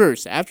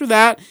 21st. After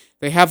that,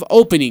 they have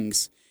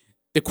openings.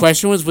 The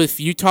question was with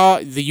the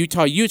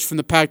Utah Utes from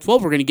the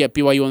Pac-12 were going to get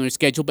BYU on their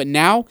schedule, but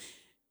now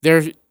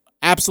they're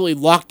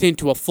absolutely locked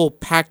into a full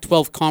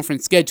Pac-12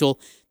 conference schedule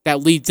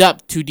that leads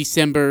up to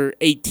December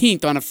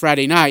 18th on a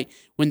Friday night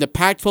when the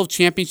Pac-12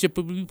 championship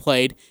would be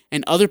played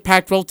and other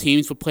Pac-12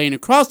 teams would play in a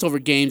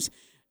crossover games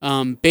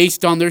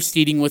based on their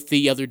seeding with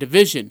the other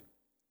division.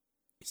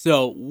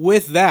 So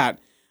with that,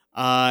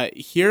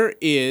 here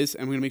is,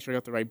 I'm going to make sure I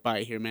got the right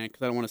bite here, man,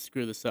 because I don't want to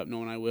screw this up,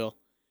 knowing I will.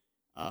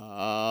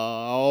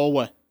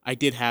 I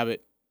did have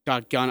it.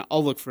 Doggone it.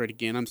 I'll look for it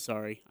again. I'm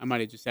sorry. I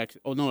might have just actually...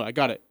 Oh, no, I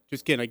got it.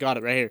 Just kidding. I got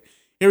it right here.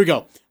 Here we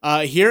go.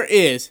 Here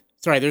is...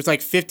 Sorry, there's like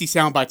 50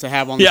 sound bites I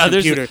have on the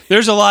computer.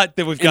 There's a lot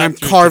that we've got. And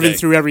I'm carving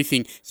through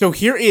everything. So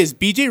here is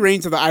BJ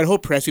Rains of the Idaho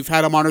Press. We've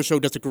had him on our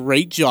show. Does a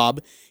great job.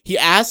 He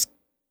asked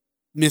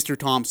Mr.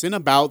 Thompson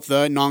about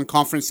the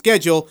non-conference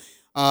schedule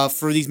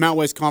for these Mountain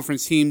West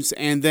Conference teams.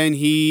 And then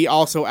he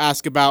also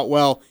asked about,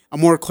 a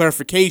more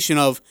clarification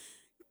of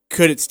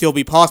could it still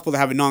be possible to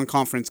have a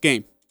non-conference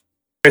game?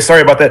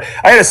 Sorry about that.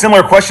 I had a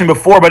similar question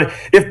before, but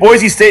if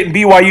Boise State and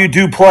BYU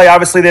do play,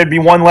 obviously there'd be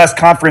one less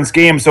conference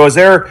game. So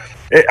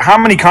how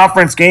many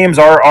conference games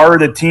are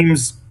the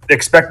teams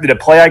expected to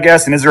play, I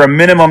guess? And is there a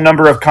minimum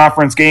number of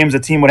conference games a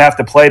team would have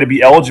to play to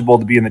be eligible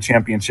to be in the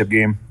championship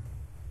game?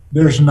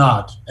 There's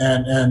not.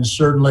 And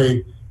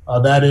certainly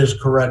that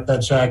is correct.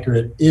 That's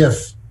accurate.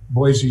 If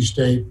Boise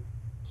State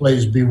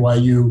plays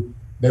BYU,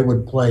 they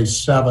would play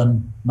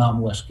 7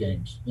 Mountain West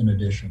games in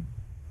addition.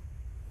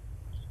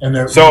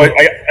 And so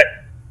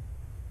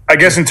I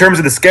guess in terms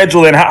of the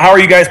schedule, then how are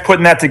you guys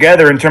putting that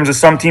together in terms of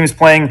some teams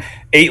playing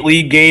 8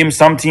 league games,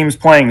 some teams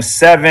playing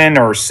 7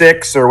 or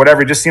 6 or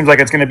whatever? It just seems like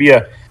it's going to be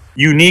a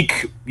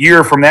unique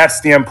year from that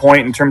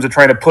standpoint in terms of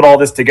trying to put all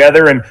this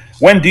together. And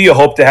when do you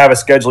hope to have a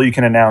schedule you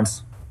can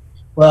announce?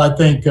 Well, I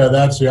think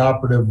that's the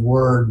operative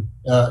word.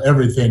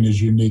 Everything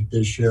is unique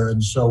this year,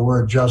 and so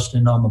we're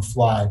adjusting on the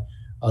fly.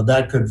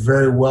 That could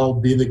very well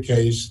be the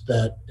case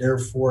that Air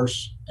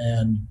Force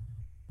and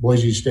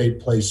Boise State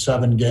play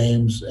 7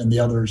 games and the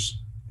others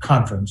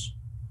conference,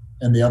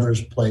 and the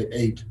others play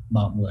 8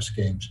 Mountain West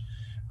games.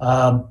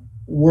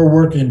 We're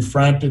working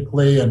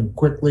frantically and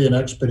quickly and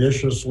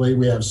expeditiously.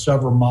 We have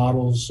several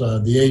models.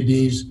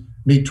 The ADs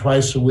meet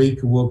twice a week.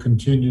 We'll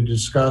continue to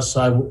discuss.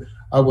 I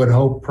would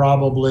hope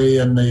probably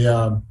in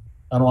the,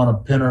 I don't want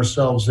to pin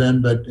ourselves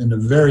in, but in the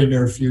very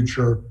near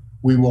future,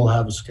 we will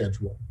have a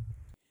schedule.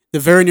 The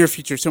very near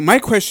future. So my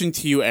question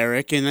to you,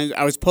 Eric, and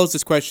I was posed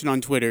this question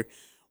on Twitter,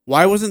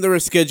 why wasn't there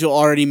a schedule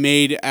already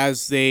made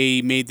as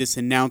they made this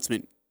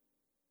announcement?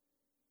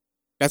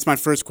 That's my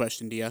first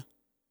question, Dia.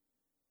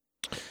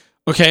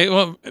 Okay,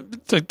 well,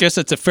 I guess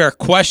it's a fair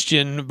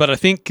question, but I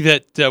think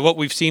that what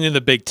we've seen in the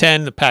Big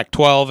Ten, the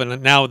Pac-12,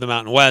 and now the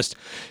Mountain West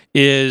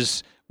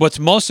is what's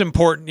most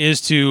important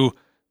is to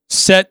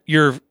set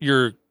your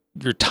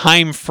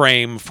time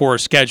frame for a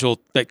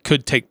schedule that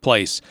could take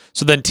place.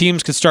 So then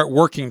teams can start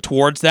working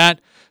towards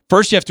that.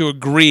 First, you have to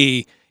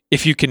agree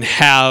if you can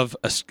have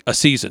a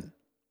season.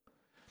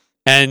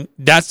 And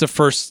that's the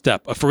first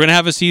step. If we're going to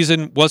have a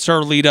season, what's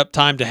our lead-up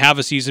time to have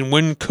a season?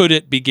 When could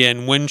it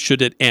begin? When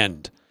should it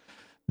end?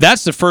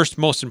 That's the first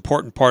most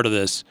important part of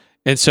this.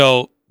 And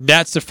so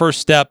that's the first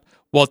step.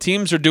 While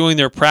teams are doing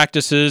their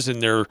practices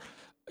and their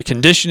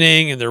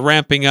conditioning and they're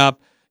ramping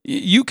up,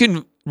 you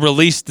can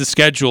release the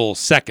schedule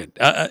second.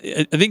 I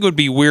think it would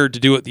be weird to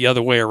do it the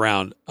other way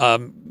around.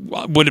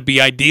 Would it be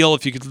ideal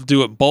if you could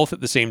do it both at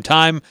the same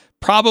time?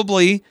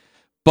 Probably,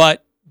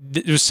 but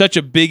there's such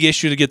a big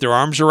issue to get their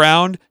arms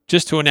around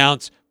just to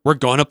announce we're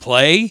going to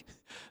play,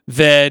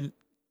 then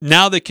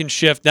now they can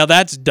shift. Now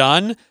that's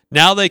done.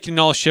 Now they can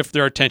all shift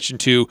their attention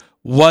to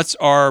what's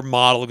our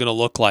model going to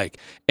look like.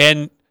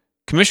 And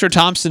Commissioner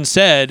Thompson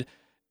said,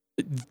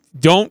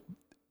 don't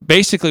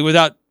basically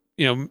without,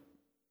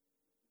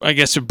 I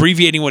guess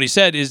abbreviating what he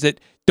said is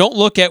that don't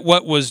look at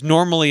what was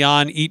normally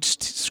on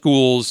each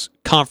school's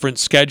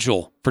conference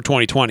schedule for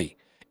 2020.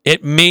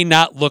 It may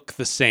not look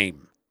the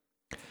same.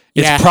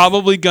 It's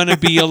probably going to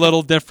be a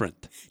little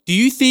different. Do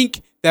you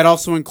think that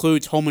also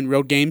includes home and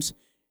road games?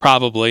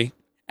 Probably.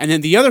 And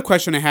then the other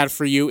question I had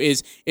for you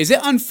is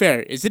it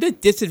unfair? Is it a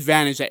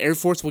disadvantage that Air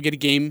Force will get a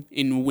game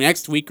in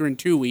next week or in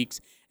 2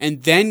 weeks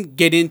and then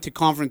get into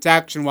conference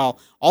action while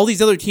all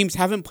these other teams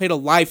haven't played a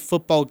live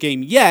football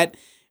game yet?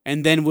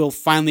 And then we'll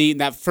finally,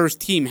 that first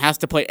team has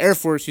to play Air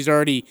Force, who's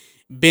already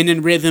been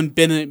in rhythm,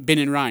 been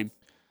in rhyme.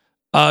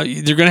 They're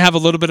going to have a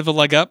little bit of a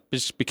leg up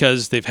just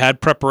because they've had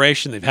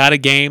preparation, they've had a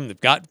game,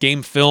 they've got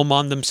game film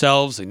on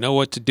themselves, they know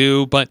what to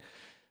do. But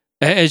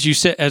as you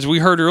said, as we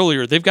heard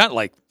earlier, they've got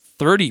like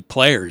 30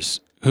 players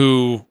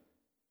who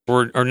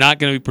are not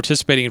going to be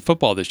participating in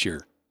football this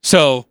year.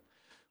 So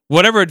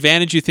whatever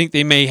advantage you think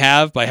they may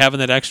have by having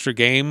that extra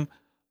game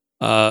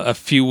a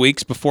few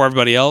weeks before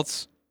everybody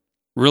else,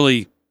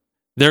 really,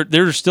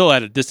 they're still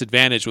at a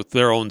disadvantage with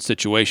their own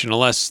situation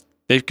unless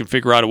they can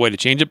figure out a way to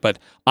change it. But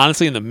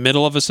honestly, in the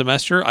middle of a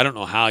semester, I don't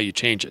know how you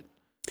change it.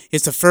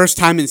 It's the first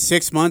time in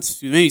 6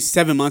 months, maybe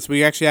 7 months,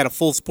 we actually had a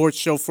full sports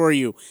show for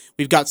you.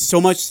 We've got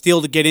so much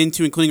still to get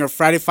into, including our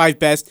Friday 5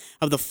 best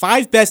of the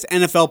 5 best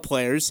NFL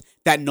players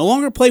that no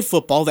longer play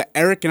football that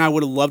Eric and I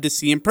would have loved to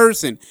see in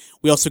person.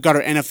 We also got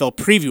our NFL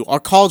preview, our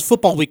college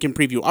football weekend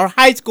preview, our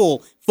high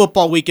school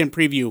football weekend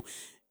preview.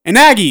 And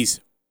Aggies,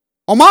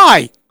 oh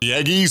my! The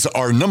Aggies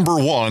are number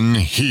one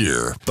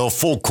here. The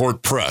Full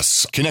Court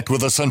Press. Connect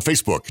with us on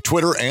Facebook,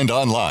 Twitter, and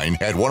online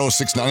at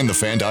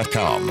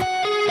 1069thefan.com.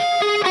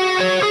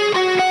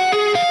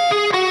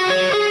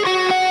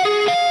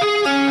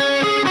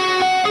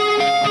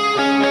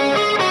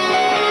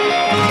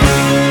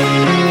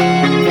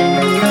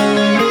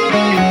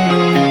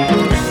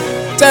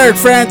 It's Eric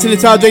Frandsen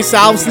Ajay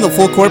Salvesen, the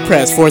Full Court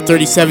Press,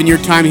 4:37 your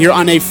time here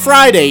on a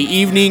Friday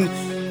evening.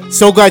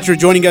 So glad you're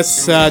joining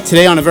us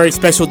today on a very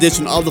special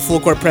edition of the Full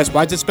Court Press.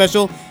 Why is it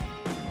special?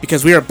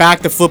 Because we are back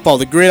to football.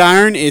 The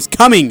gridiron is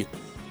coming.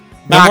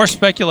 No more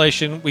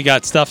speculation. We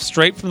got stuff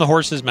straight from the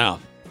horse's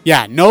mouth.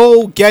 Yeah,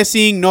 no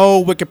guessing,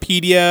 no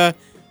Wikipedia,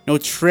 no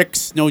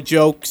tricks, no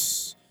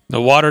jokes.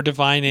 No water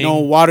divining.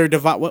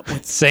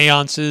 What?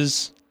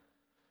 Seances.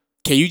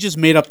 Okay, you just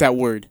made up that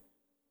word.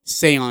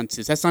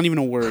 Seances. That's not even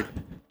a word.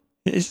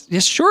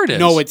 Yes, sure it is.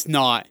 No, it's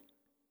not.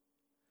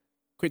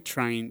 Quit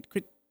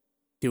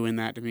doing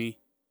that to me.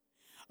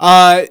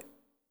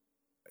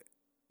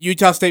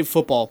 Utah State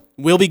football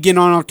will begin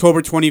on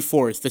October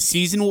 24th. The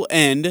season will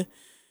end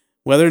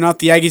whether or not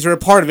the Aggies are a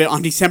part of it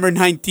on December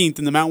 19th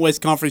in the Mountain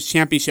West Conference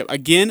Championship.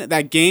 Again,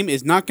 that game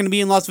is not going to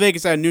be in Las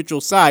Vegas at a neutral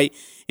site.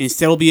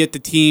 Instead, it'll be at the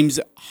team's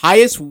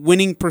highest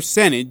winning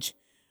percentage,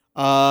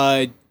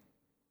 highest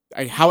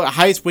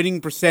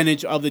winning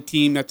percentage of the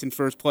team that's in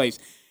first place.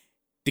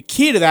 The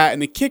key to that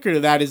and the kicker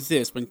to that is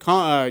this. When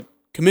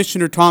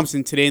Commissioner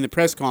Thompson today in the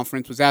press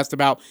conference was asked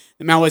about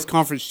the Mountain West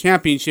Conference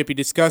Championship, he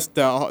discussed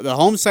the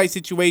home site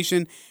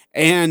situation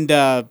and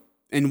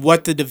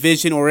what the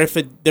division, or if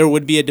there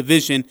would be a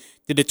division,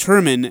 to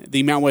determine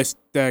the Mountain West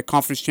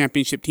Conference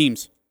Championship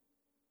teams.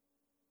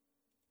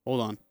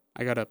 Hold on.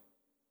 I got to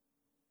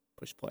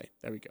push play.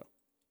 There we go.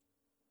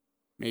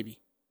 Maybe.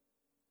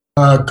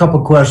 A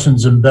couple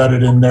questions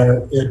embedded in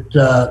there.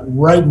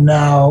 Right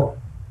now,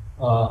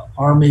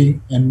 Army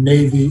and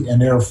Navy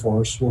and Air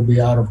Force will be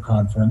out of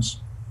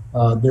conference.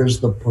 There's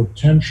the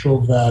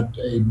potential that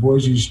a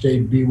Boise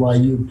State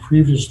BYU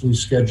previously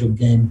scheduled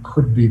game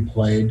could be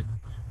played.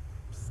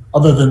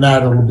 Other than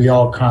that, it will be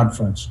all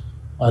conference.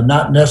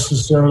 Not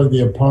necessarily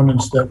the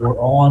opponents that were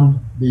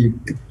on the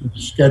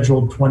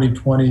scheduled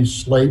 2020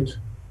 slate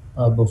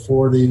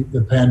before the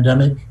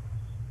pandemic.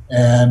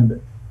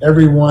 And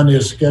everyone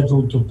is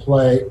scheduled to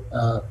play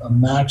a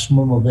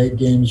maximum of 8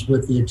 games,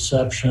 with the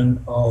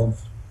exception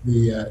of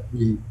the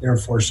Air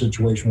Force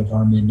situation with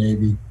Army and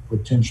Navy.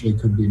 Potentially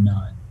could be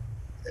 9.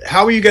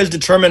 How will you guys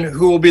determine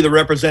who will be the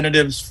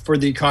representatives for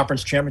the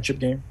conference championship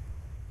game?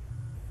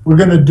 We're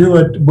going to do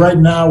it right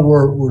now.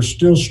 We're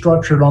still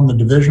structured on the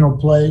divisional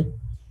play,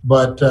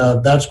 but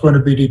that's going to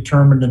be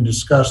determined and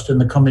discussed in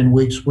the coming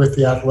weeks with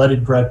the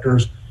athletic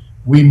directors.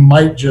 We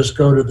might just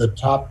go to the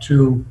top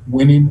 2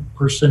 winning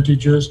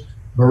percentages,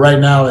 but right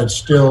now it's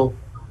still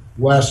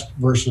West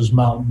versus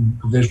Mountain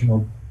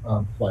divisional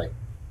play.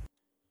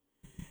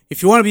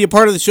 If you want to be a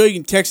part of the show, you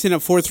can text in at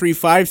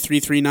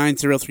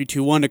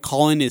 435-339-0321. To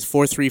call in is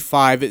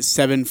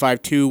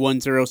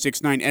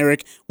 435-752-1069.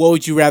 Eric, what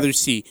would you rather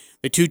see?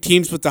 The 2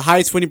 teams with the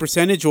highest winning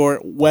percentage,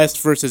 or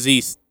West versus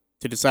East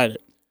to decide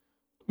it?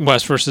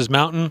 West versus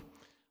Mountain.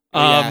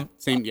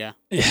 Same, yeah.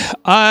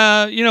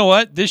 You know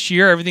what? This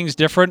year, everything's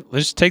different.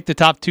 Let's take the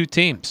top 2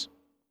 teams.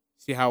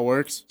 See how it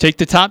works? Take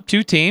the top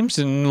 2 teams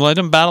and let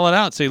them battle it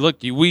out. Say,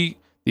 look,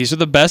 these are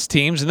the best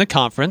teams in the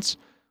conference.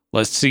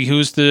 Let's see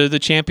who's the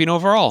champion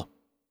overall.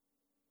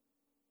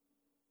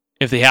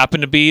 If they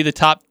happen to be the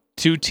top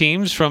 2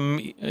 teams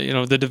from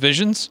the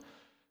divisions,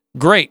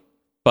 great.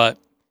 But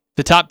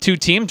the top 2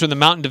 teams from the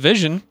Mountain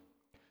Division,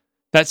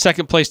 that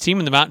second place team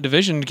in the Mountain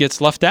Division gets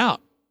left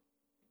out.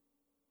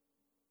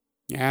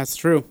 Yeah, that's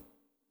true.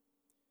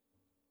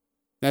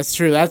 That's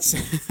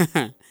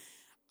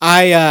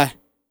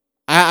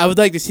I would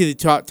like to see the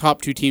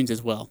top 2 teams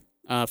as well,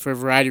 for a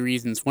variety of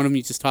reasons. One of them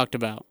you just talked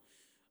about.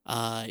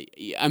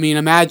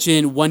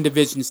 Imagine one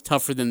division's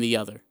tougher than the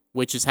other,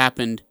 which has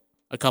happened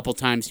a couple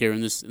times here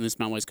in this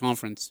Mountain West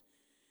Conference.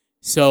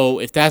 So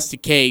if that's the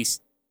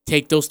case,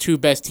 take those 2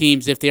 best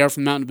teams. If they are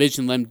from Mountain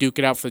Division, let them duke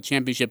it out for the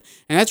championship,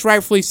 and that's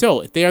rightfully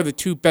so. If they are the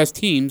 2 best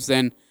teams,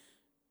 then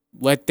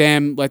let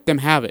them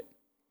have it.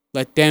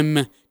 Let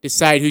them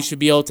decide who should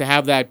be able to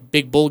have that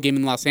big bowl game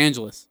in Los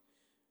Angeles.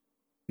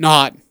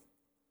 Not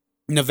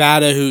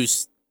Nevada,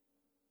 who's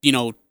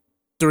 3-3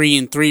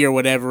 or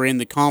whatever in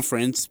the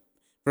conference,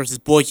 versus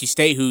Boise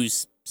State,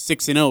 who's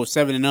 6-0,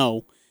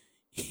 7-0.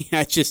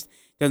 That just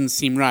doesn't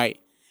seem right.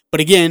 But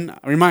again,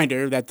 a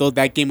reminder that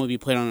that game will be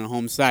played on a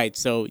home site,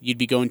 so you'd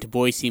be going to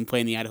Boise and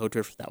playing the Idaho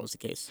Turf if that was the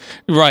case.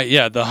 Right,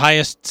 yeah. The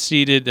highest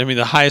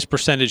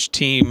percentage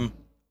team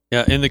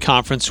in the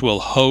conference will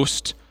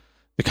host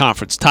the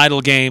conference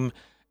title game,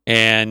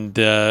 and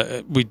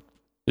there's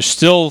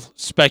still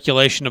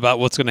speculation about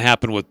what's going to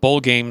happen with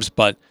bowl games,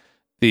 but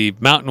the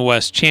Mountain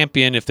West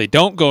champion, if they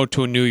don't go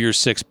to a New Year's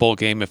Six bowl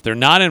game, if they're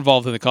not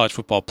involved in the college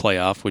football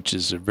playoff, which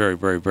is a very,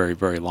 very, very,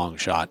 very long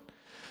shot,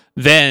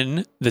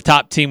 then the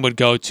top team would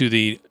go to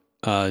the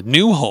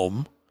new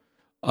home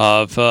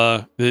of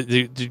the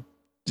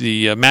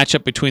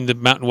matchup between the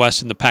Mountain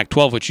West and the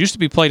Pac-12, which used to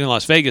be played in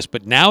Las Vegas,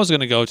 but now is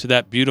going to go to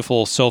that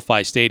beautiful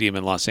SoFi Stadium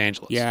in Los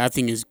Angeles. Yeah, that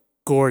thing is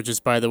gorgeous,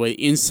 by the way.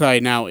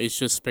 Inside now is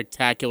just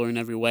spectacular in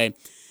every way.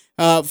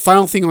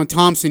 Final thing on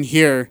Thompson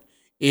here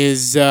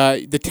is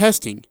the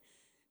testing.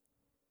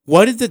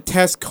 What did the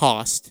test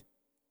cost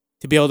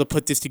to be able to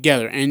put this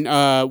together? And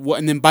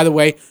then, by the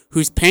way,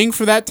 who's paying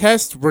for that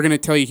test? We're going to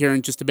tell you here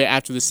in just a bit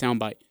after this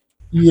soundbite.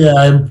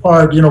 Yeah, in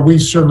part, we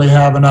certainly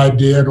have an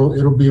idea.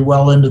 It'll be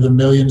well into the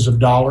millions of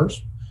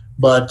dollars,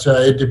 but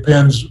it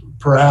depends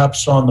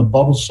perhaps on the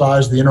bubble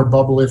size, the inner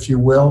bubble, if you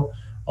will.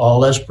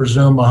 Let's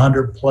presume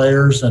 100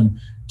 players and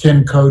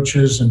 10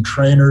 coaches and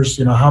trainers.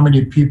 How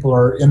many people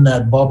are in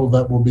that bubble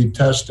that will be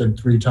tested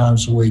 3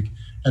 times a week?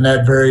 And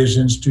that varies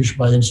institution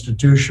by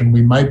institution.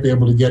 We might be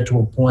able to get to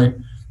a point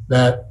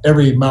that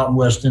every Mountain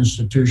West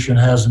institution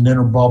has an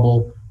inner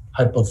bubble,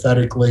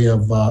 hypothetically,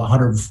 of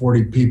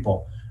 140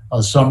 people.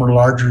 Some are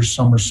larger,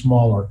 some are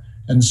smaller.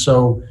 And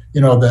so,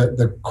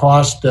 the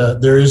cost,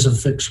 there is a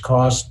fixed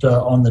cost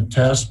on the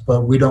test,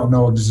 but we don't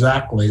know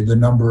exactly the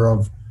number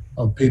of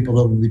people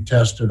that will be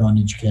tested on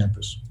each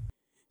campus.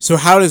 So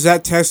how does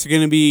that test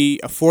going to be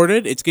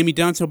afforded? It's going to be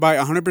done so by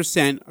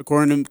 100%,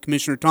 according to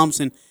Commissioner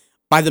Thompson,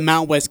 by the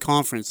Mountain West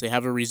Conference. They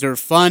have a reserve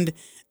fund.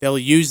 They'll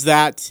use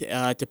that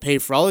to pay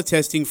for all the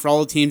testing for all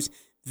the teams.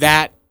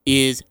 That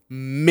is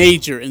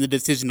major in the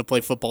decision to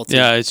play football team.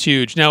 Yeah, it's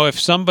huge. Now, if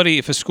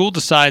a school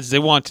decides they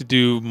want to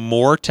do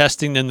more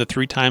testing than the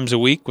 3 times a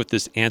week with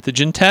this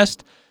antigen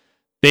test,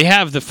 they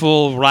have the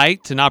full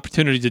right and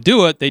opportunity to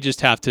do it. They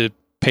just have to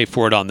pay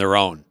for it on their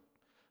own,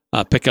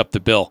 pick up the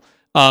bill.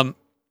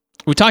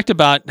 We talked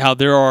about how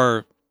there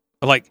are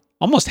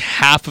almost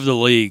half of the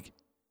league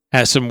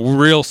has some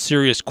real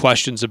serious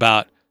questions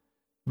about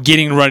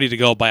getting ready to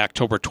go by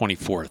October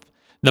 24th.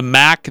 The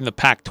MAC and the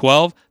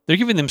Pac-12, they're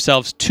giving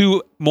themselves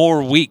 2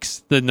 more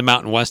weeks than the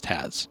Mountain West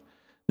has.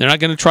 They're not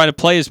going to try to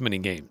play as many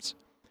games.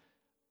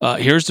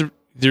 Here's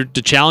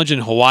the challenge in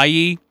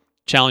Hawaii,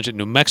 challenge in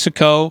New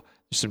Mexico.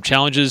 There's some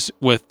challenges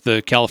with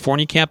the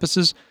California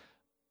campuses.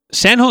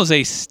 San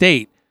Jose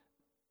State,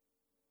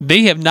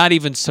 they have not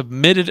even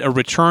submitted a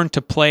return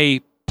to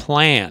play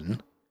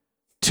plan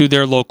to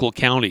their local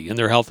county and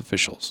their health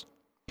officials,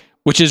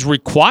 which is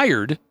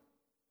required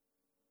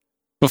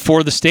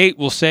before the state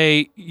will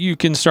say you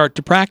can start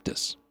to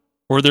practice,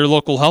 or their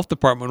local health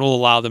department will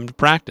allow them to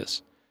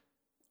practice.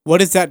 What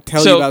does that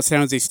tell you about San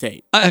Jose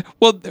State?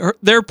 Well,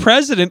 their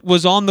president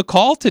was on the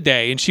call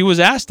today, and she was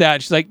asked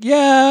that. She's like,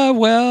 yeah,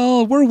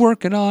 well, we're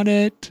working on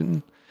it,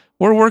 and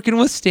we're working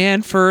with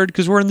Stanford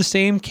because we're in the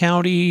same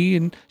county.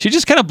 And she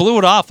just kind of blew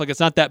it off like it's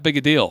not that big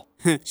a deal.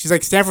 She's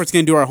like, Stanford's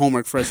going to do our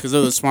homework for us because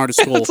they're the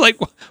smartest school. It's like,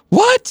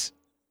 what?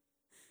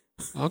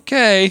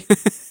 Okay.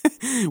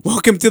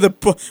 Welcome to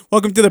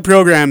the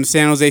program,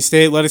 San Jose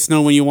State. Let us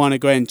know when you want to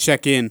go ahead and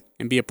check in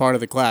and be a part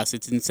of the class.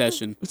 It's in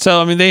session.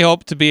 So, they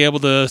hope to be able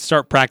to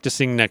start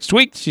practicing next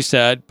week, she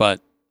said, but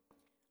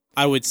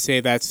I would say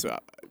that's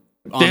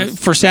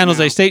for San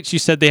Jose State, she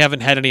said they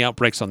haven't had any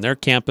outbreaks on their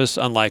campus,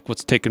 unlike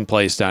what's taken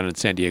place down in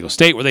San Diego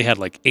State, where they had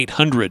like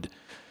 800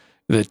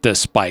 that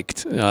spiked.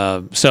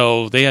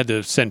 So they had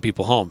to send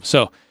people home.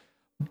 So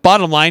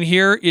bottom line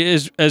here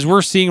is, as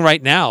we're seeing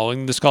right now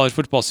in this college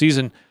football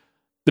season,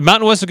 the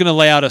Mountain West is going to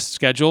lay out a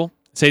schedule,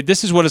 say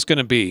this is what it's going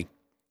to be.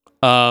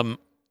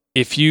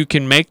 If you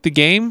can make the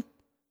game,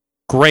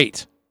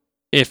 great.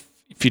 If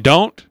you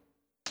don't,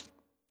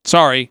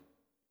 sorry,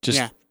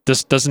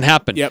 this doesn't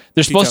happen. Yep,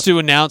 they're supposed to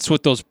announce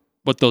what those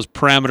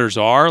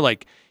parameters are.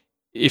 Like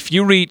if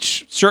you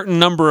reach certain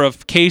number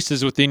of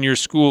cases within your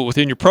school,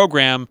 within your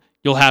program,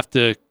 you'll have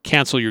to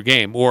cancel your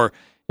game. Or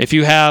if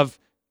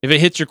it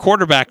hits your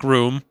quarterback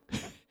room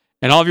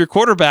and all of your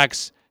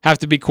quarterbacks have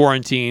to be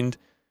quarantined,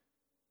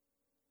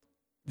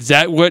 is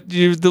that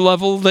the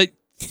level that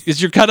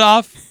is your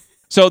cutoff?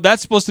 So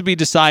that's supposed to be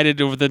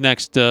decided over the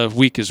next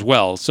week as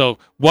well. So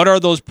what are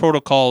those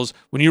protocols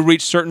when you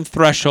reach certain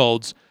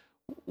thresholds?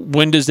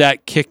 When does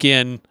that kick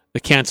in the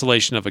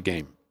cancellation of a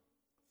game?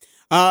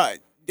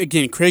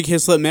 Again, Craig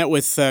Hislop met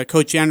with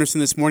Coach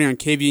Anderson this morning on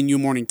KVNU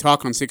Morning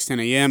Talk on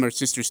 610 AM, our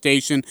sister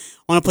station.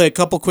 I want to play a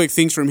couple quick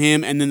things from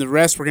him, and then the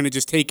rest we're going to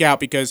just take out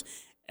because,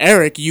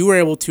 Eric, you were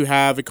able to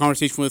have a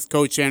conversation with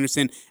Coach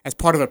Anderson as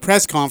part of a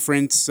press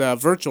conference,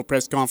 virtual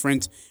press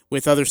conference,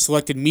 with other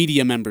selected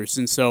media members.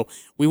 And so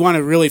we want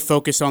to really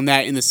focus on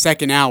that in the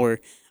second hour.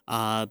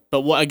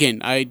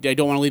 Again, I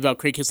don't want to leave out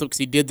Craig Hislop because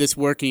he did this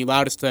work and he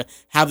allowed us to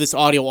have this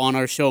audio on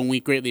our show, and we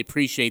greatly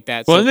appreciate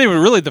that. Well, they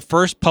were really the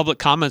first public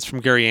comments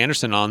from Gary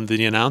Anderson on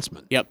the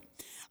announcement. Yep.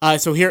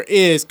 So here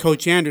is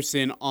Coach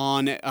Anderson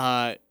on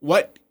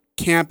what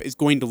camp is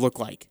going to look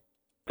like.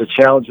 The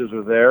challenges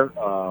are there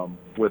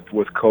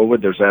with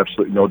COVID. There's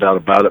absolutely no doubt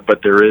about it.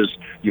 But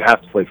you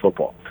have to play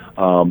football.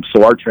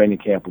 So our training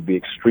camp will be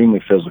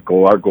extremely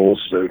physical. Our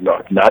goals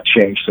have not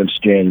changed since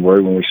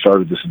January when we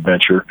started this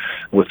adventure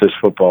with this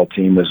football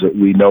team, is that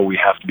we know we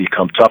have to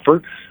become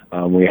tougher.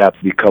 We have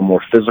to become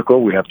more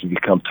physical. We have to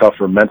become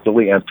tougher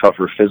mentally and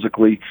tougher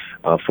physically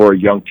for a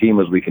young team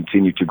as we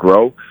continue to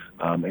grow.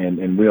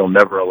 And we'll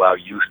never allow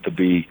youth to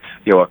be,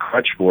 a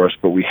crutch for us,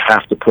 but we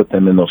have to put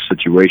them in those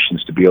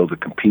situations to be able to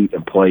compete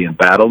and play and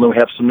battle. And we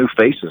have some new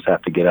faces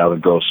have to get out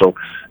and go. So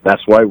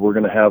that's why we're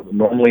going to have,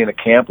 normally in a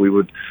camp, we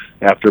would,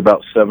 after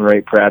about 7 or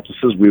 8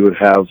 practices, we would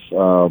have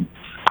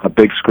a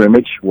big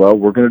scrimmage. Well,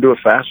 we're going to do it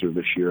faster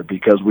this year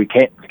because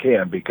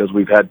because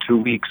we've had 2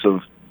 weeks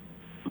of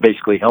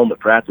basically helmet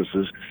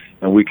practices,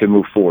 and we can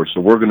move forward. So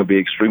we're going to be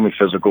extremely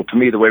physical. To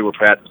me, the way we're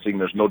practicing,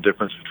 there's no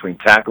difference between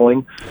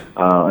tackling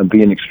and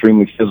being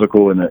extremely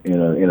physical in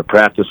a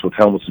practice with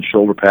helmets and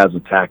shoulder pads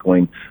and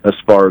tackling as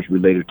far as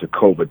related to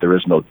COVID. There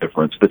is no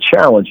difference. The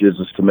challenge is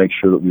to make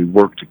sure that we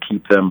work to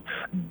keep them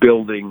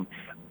building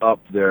up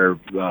their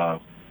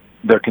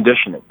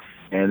conditioning.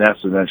 And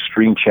that's an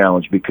extreme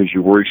challenge because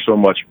you worry so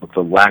much with the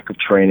lack of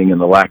training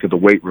and the lack of the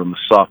weight room. The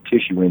soft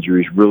tissue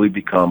injuries really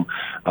become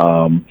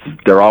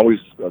they're always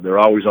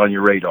on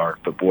your radar.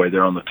 But boy,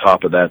 they're on the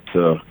top of that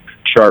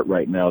chart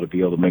right now to be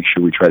able to make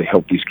sure we try to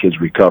help these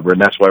kids recover. And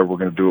that's why we're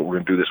going to do what we're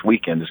going to do this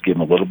weekend, is give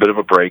them a little bit of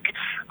a break,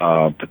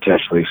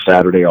 potentially a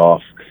Saturday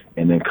off,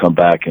 and then come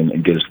back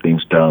and get us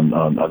things done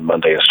on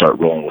Monday and start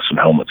rolling with some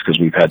helmets because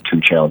we've had 2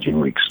 challenging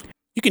weeks.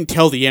 You can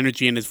tell the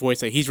energy in his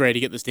voice that he's ready to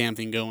get this damn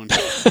thing going.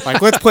 Like,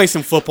 let's play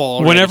some football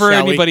already, Whenever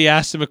shall we? anybody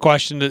asks him a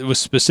question that was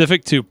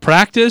specific to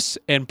practice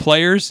and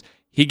players,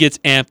 he gets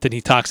amped and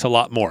he talks a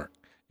lot more.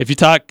 If you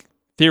talk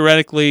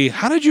theoretically,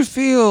 how did you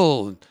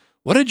feel?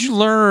 What did you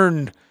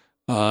learn?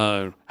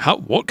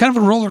 What kind of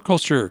a roller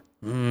coaster?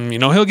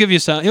 He'll give you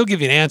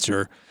an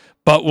answer.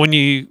 But when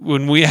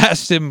we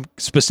asked him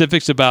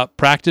specifics about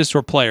practice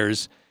or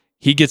players,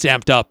 he gets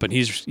amped up and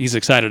he's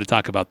excited to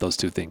talk about those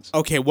two things.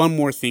 Okay, one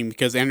more thing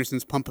because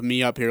Anderson's pumping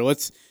me up here.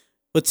 Let's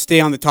stay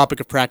on the topic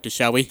of practice,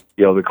 shall we?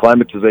 The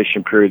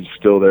acclimatization period is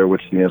still there,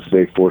 which the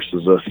NCAA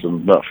forces us,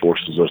 and not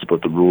forces us,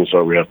 but the rules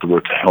are we have to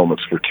wear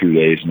helmets for 2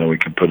 days, and then we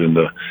can put in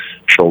the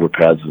shoulder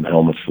pads and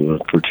helmets for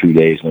 2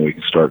 days, and then we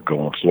can start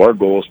going. So our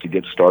goal is to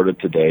get started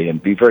today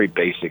and be very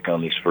basic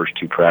on these first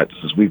two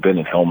practices. We've been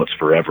in helmets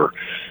forever.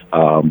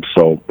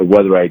 So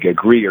whether I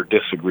agree or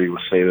disagree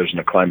with, say, there's an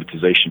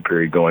acclimatization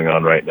period going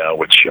on right now,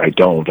 which I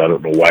don't know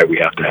why we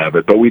have to have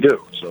it, but we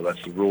do. So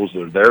that's the rules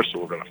that are there, so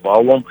we're going to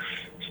follow them.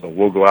 So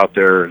we'll go out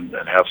there and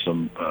have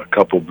a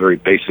couple very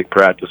basic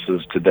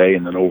practices today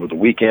and then over the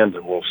weekend,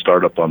 and we'll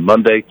start up on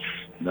Monday.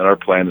 And then our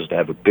plan is to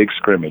have a big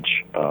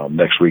scrimmage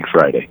next week,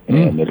 Friday.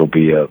 And it'll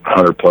be a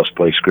 100-plus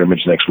play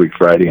scrimmage next week,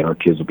 Friday, and our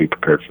kids will be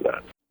prepared for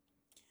that.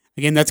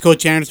 Again, that's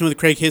Coach Anderson with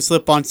Craig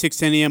Hislop on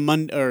 6:10 a.m.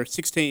 Monday, or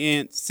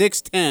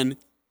 6:10,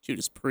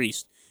 Judas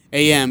Priest,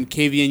 a.m.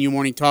 KVNU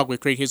Morning Talk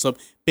with Craig Hislop.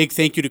 Big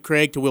thank you to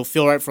Craig, to Will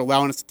Philwright for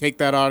allowing us to take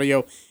that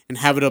audio and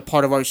have it a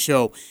part of our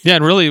show. Yeah,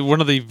 and really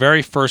one of the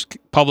very first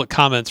public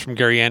comments from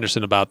Gary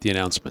Anderson about the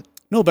announcement.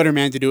 No better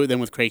man to do it than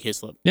with Craig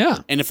Hislop. Yeah.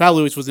 And if Al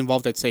Lewis was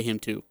involved, I'd say him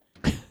too.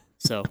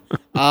 So,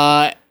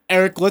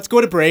 Eric, let's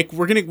go to break.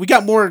 We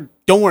got more,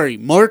 don't worry,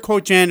 more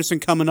Coach Anderson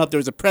coming up. There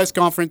was a press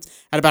conference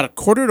at about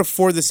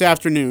 3:45 this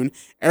afternoon.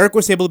 Eric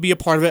was able to be a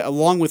part of it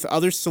along with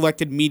other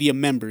selected media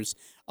members.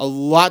 A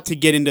lot to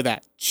get into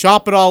that.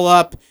 Chop it all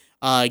up,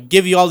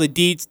 give you all the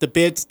deets, the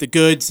bits, the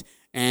goods,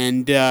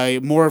 and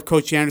more of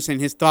Coach Anderson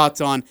and his thoughts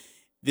on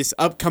this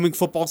upcoming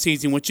football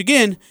season, which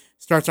again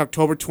starts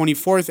October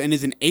 24th and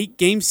is an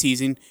 8-game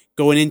season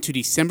going into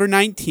December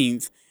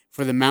 19th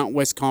for the Mountain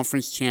West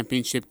Conference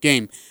Championship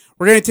game.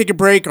 We're going to take a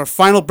break. Our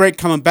final break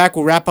coming back.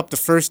 We'll wrap up the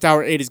first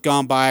hour. 8 has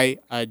gone by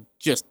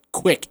just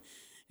quick.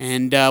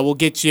 And we'll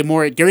get you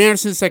more at Gary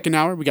Anderson's second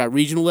hour. We got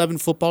Regional 11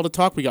 football to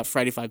talk. We got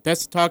Friday 5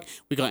 Best to talk.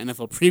 We got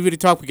NFL preview to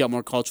talk. We got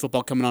more college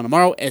football coming on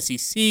tomorrow.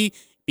 SEC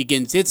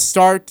begins its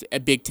start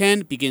at Big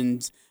Ten.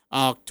 Begins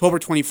October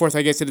 24th.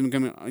 I guess it isn't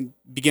going to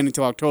begin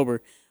until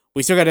October.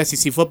 We still got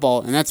SEC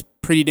football, and that's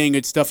pretty dang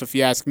good stuff if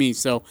you ask me.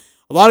 So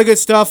a lot of good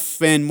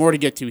stuff and more to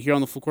get to here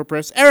on the Full Court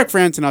Press. Eric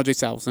Frandsen Ajay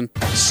Salvesen.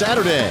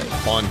 Saturday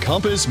on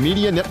Compass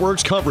Media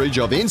Network's coverage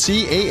of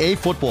NCAA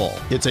football.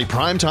 It's a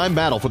primetime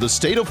battle for the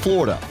state of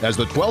Florida as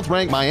the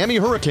 12th-ranked Miami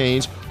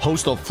Hurricanes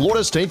host the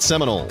Florida State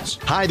Seminoles.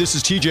 Hi, this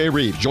is TJ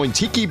Reeves. Join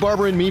Tiki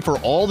Barber and me for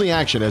all the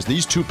action as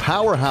these two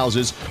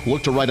powerhouses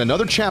look to write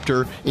another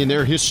chapter in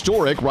their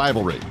historic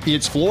rivalry.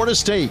 It's Florida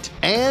State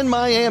and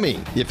Miami.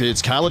 If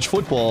it's college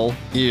football,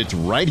 it's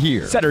right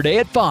here. Saturday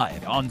at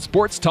 5 on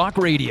Sports Talk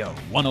Radio,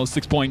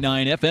 106.9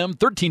 FM,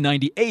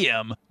 1390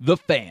 AM, The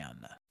Fan.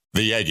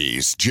 The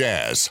Aggies,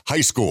 Jazz,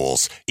 high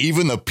schools,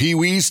 even the Pee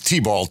Wees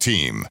T-ball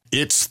team.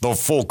 It's the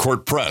Full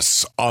Court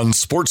Press on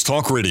Sports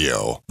Talk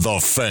Radio, The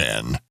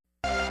Fan.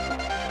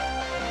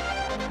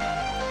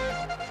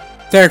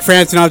 It's Eric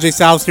Frandsen Ajay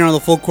Salvesen here on the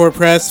Full Court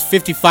Press.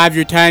 55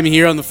 your time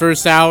here on the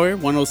first hour,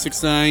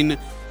 106.9,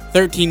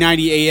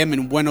 1390 AM,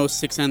 and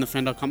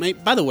 106.9thefan.com. Hey,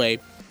 by the way,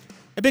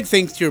 a big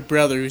thanks to your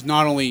brother, who's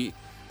not only,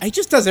 he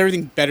just does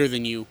everything better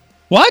than you.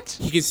 What?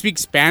 He can speak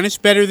Spanish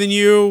better than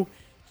you.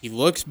 He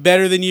looks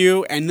better than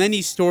you, and then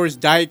he stores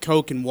Diet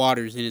Coke and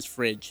waters in his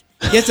fridge.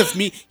 He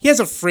has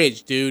a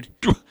fridge, dude.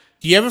 Do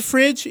you have a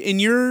fridge in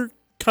your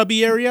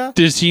cubby area?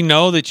 Does he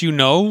know that you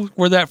know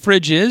where that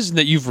fridge is and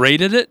that you've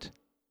rated it?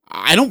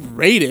 I don't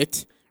rate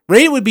it.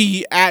 Rate it would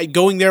be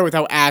going there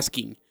without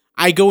asking.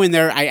 I go in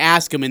there, I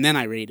ask him, and then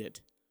I rate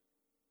it.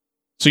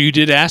 So you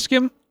did ask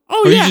him?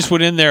 Oh, or yeah. You just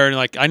went in there and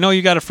like, I know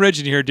you got a fridge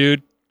in here,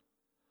 dude.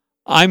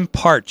 I'm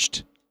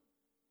parched.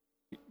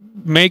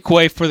 Make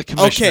way for the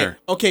commissioner.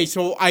 Okay,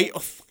 so I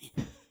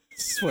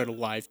swear to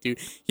life, dude.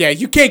 Yeah,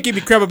 you can't give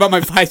me crap about my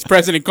vice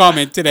president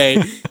comment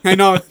today. I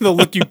know the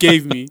look you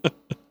gave me.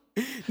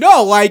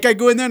 No, like I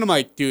go in there and I'm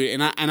like, dude,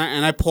 and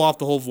I pull off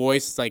the whole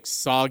voice. It's like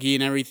soggy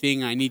and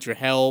everything. I need your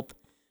help.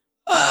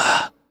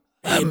 I'm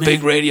a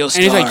big radio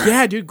star. And he's like,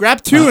 yeah, dude,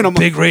 grab two. And I'm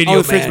big like, radio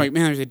the fridge. man. I'm like,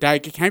 man, there's a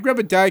Diet Coke. Can I grab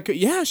a Diet Coke?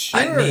 Yeah, sure.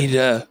 I need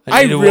a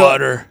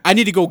water. I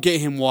need to go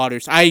get him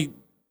waters.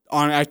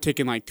 I've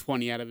taken like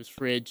 20 out of his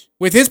fridge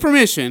with his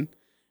permission,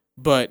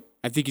 but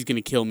I think he's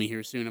gonna kill me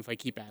here soon if I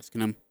keep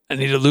asking him. I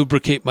need to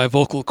lubricate my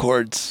vocal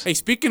cords. Hey,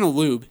 speaking of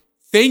lube,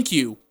 thank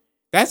you.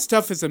 That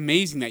stuff is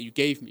amazing that you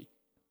gave me.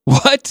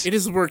 What? It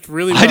has worked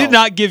really well. I did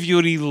not give you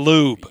any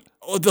lube.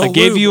 Oh, I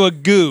gave you a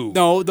goo.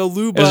 No, the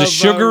lube It was of, a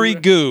sugary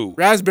goo.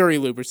 raspberry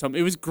lube or something.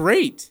 It was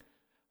great.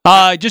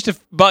 Just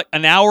about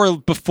an hour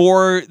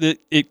before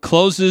it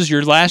closes,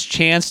 your last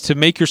chance to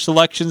make your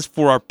selections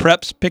for our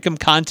Preps Pick'em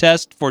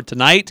contest for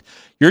tonight.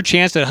 Your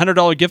chance at a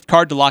 $100 gift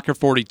card to Locker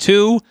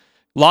 42.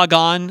 Log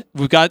on.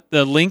 We've got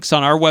the links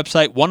on our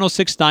website,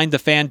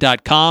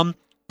 1069thefan.com.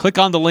 Click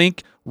on the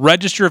link.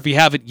 Register if you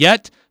haven't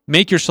yet.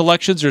 Make your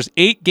selections. There's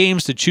 8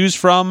 games to choose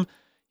from.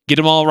 Get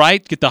them all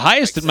right. Get the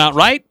highest amount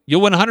right.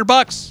 You'll win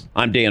 $100.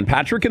 I'm Dan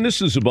Patrick, and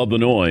this is Above the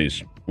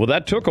Noise. Well,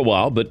 that took a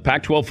while, but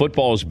Pac-12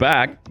 football is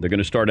back. They're going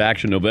to start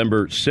action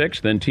November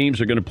 6th, and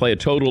teams are going to play a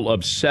total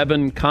of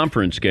 7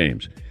 conference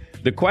games.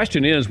 The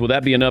question is, will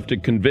that be enough to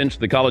convince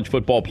the College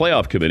Football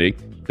Playoff Committee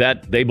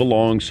that they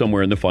belong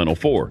somewhere in the Final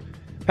Four?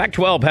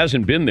 Pac-12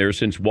 hasn't been there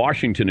since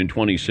Washington in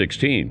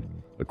 2016.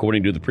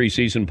 According to the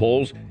preseason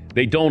polls,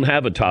 they don't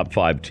have a top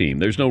 5 team.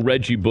 There's no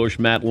Reggie Bush,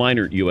 Matt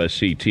Leinart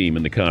USC team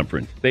in the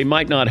conference. They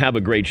might not have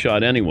a great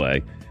shot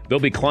anyway. They'll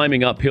be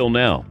climbing uphill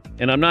now,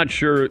 and I'm not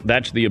sure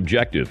that's the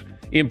objective.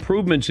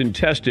 Improvements in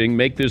testing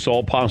make this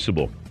all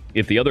possible.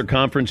 If the other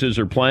conferences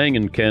are playing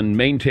and can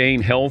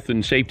maintain health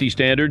and safety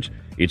standards,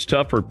 it's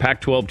tough for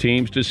Pac-12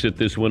 teams to sit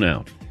this one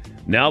out.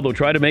 Now they'll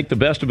try to make the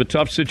best of a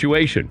tough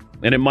situation,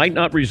 and it might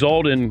not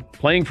result in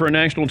playing for a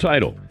national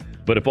title.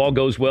 But if all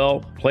goes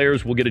well,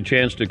 players will get a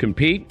chance to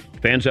compete.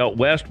 Fans out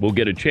west will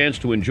get a chance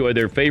to enjoy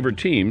their favorite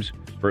teams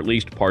for at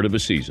least part of a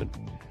season.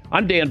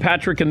 I'm Dan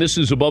Patrick, and this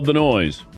is Above the Noise.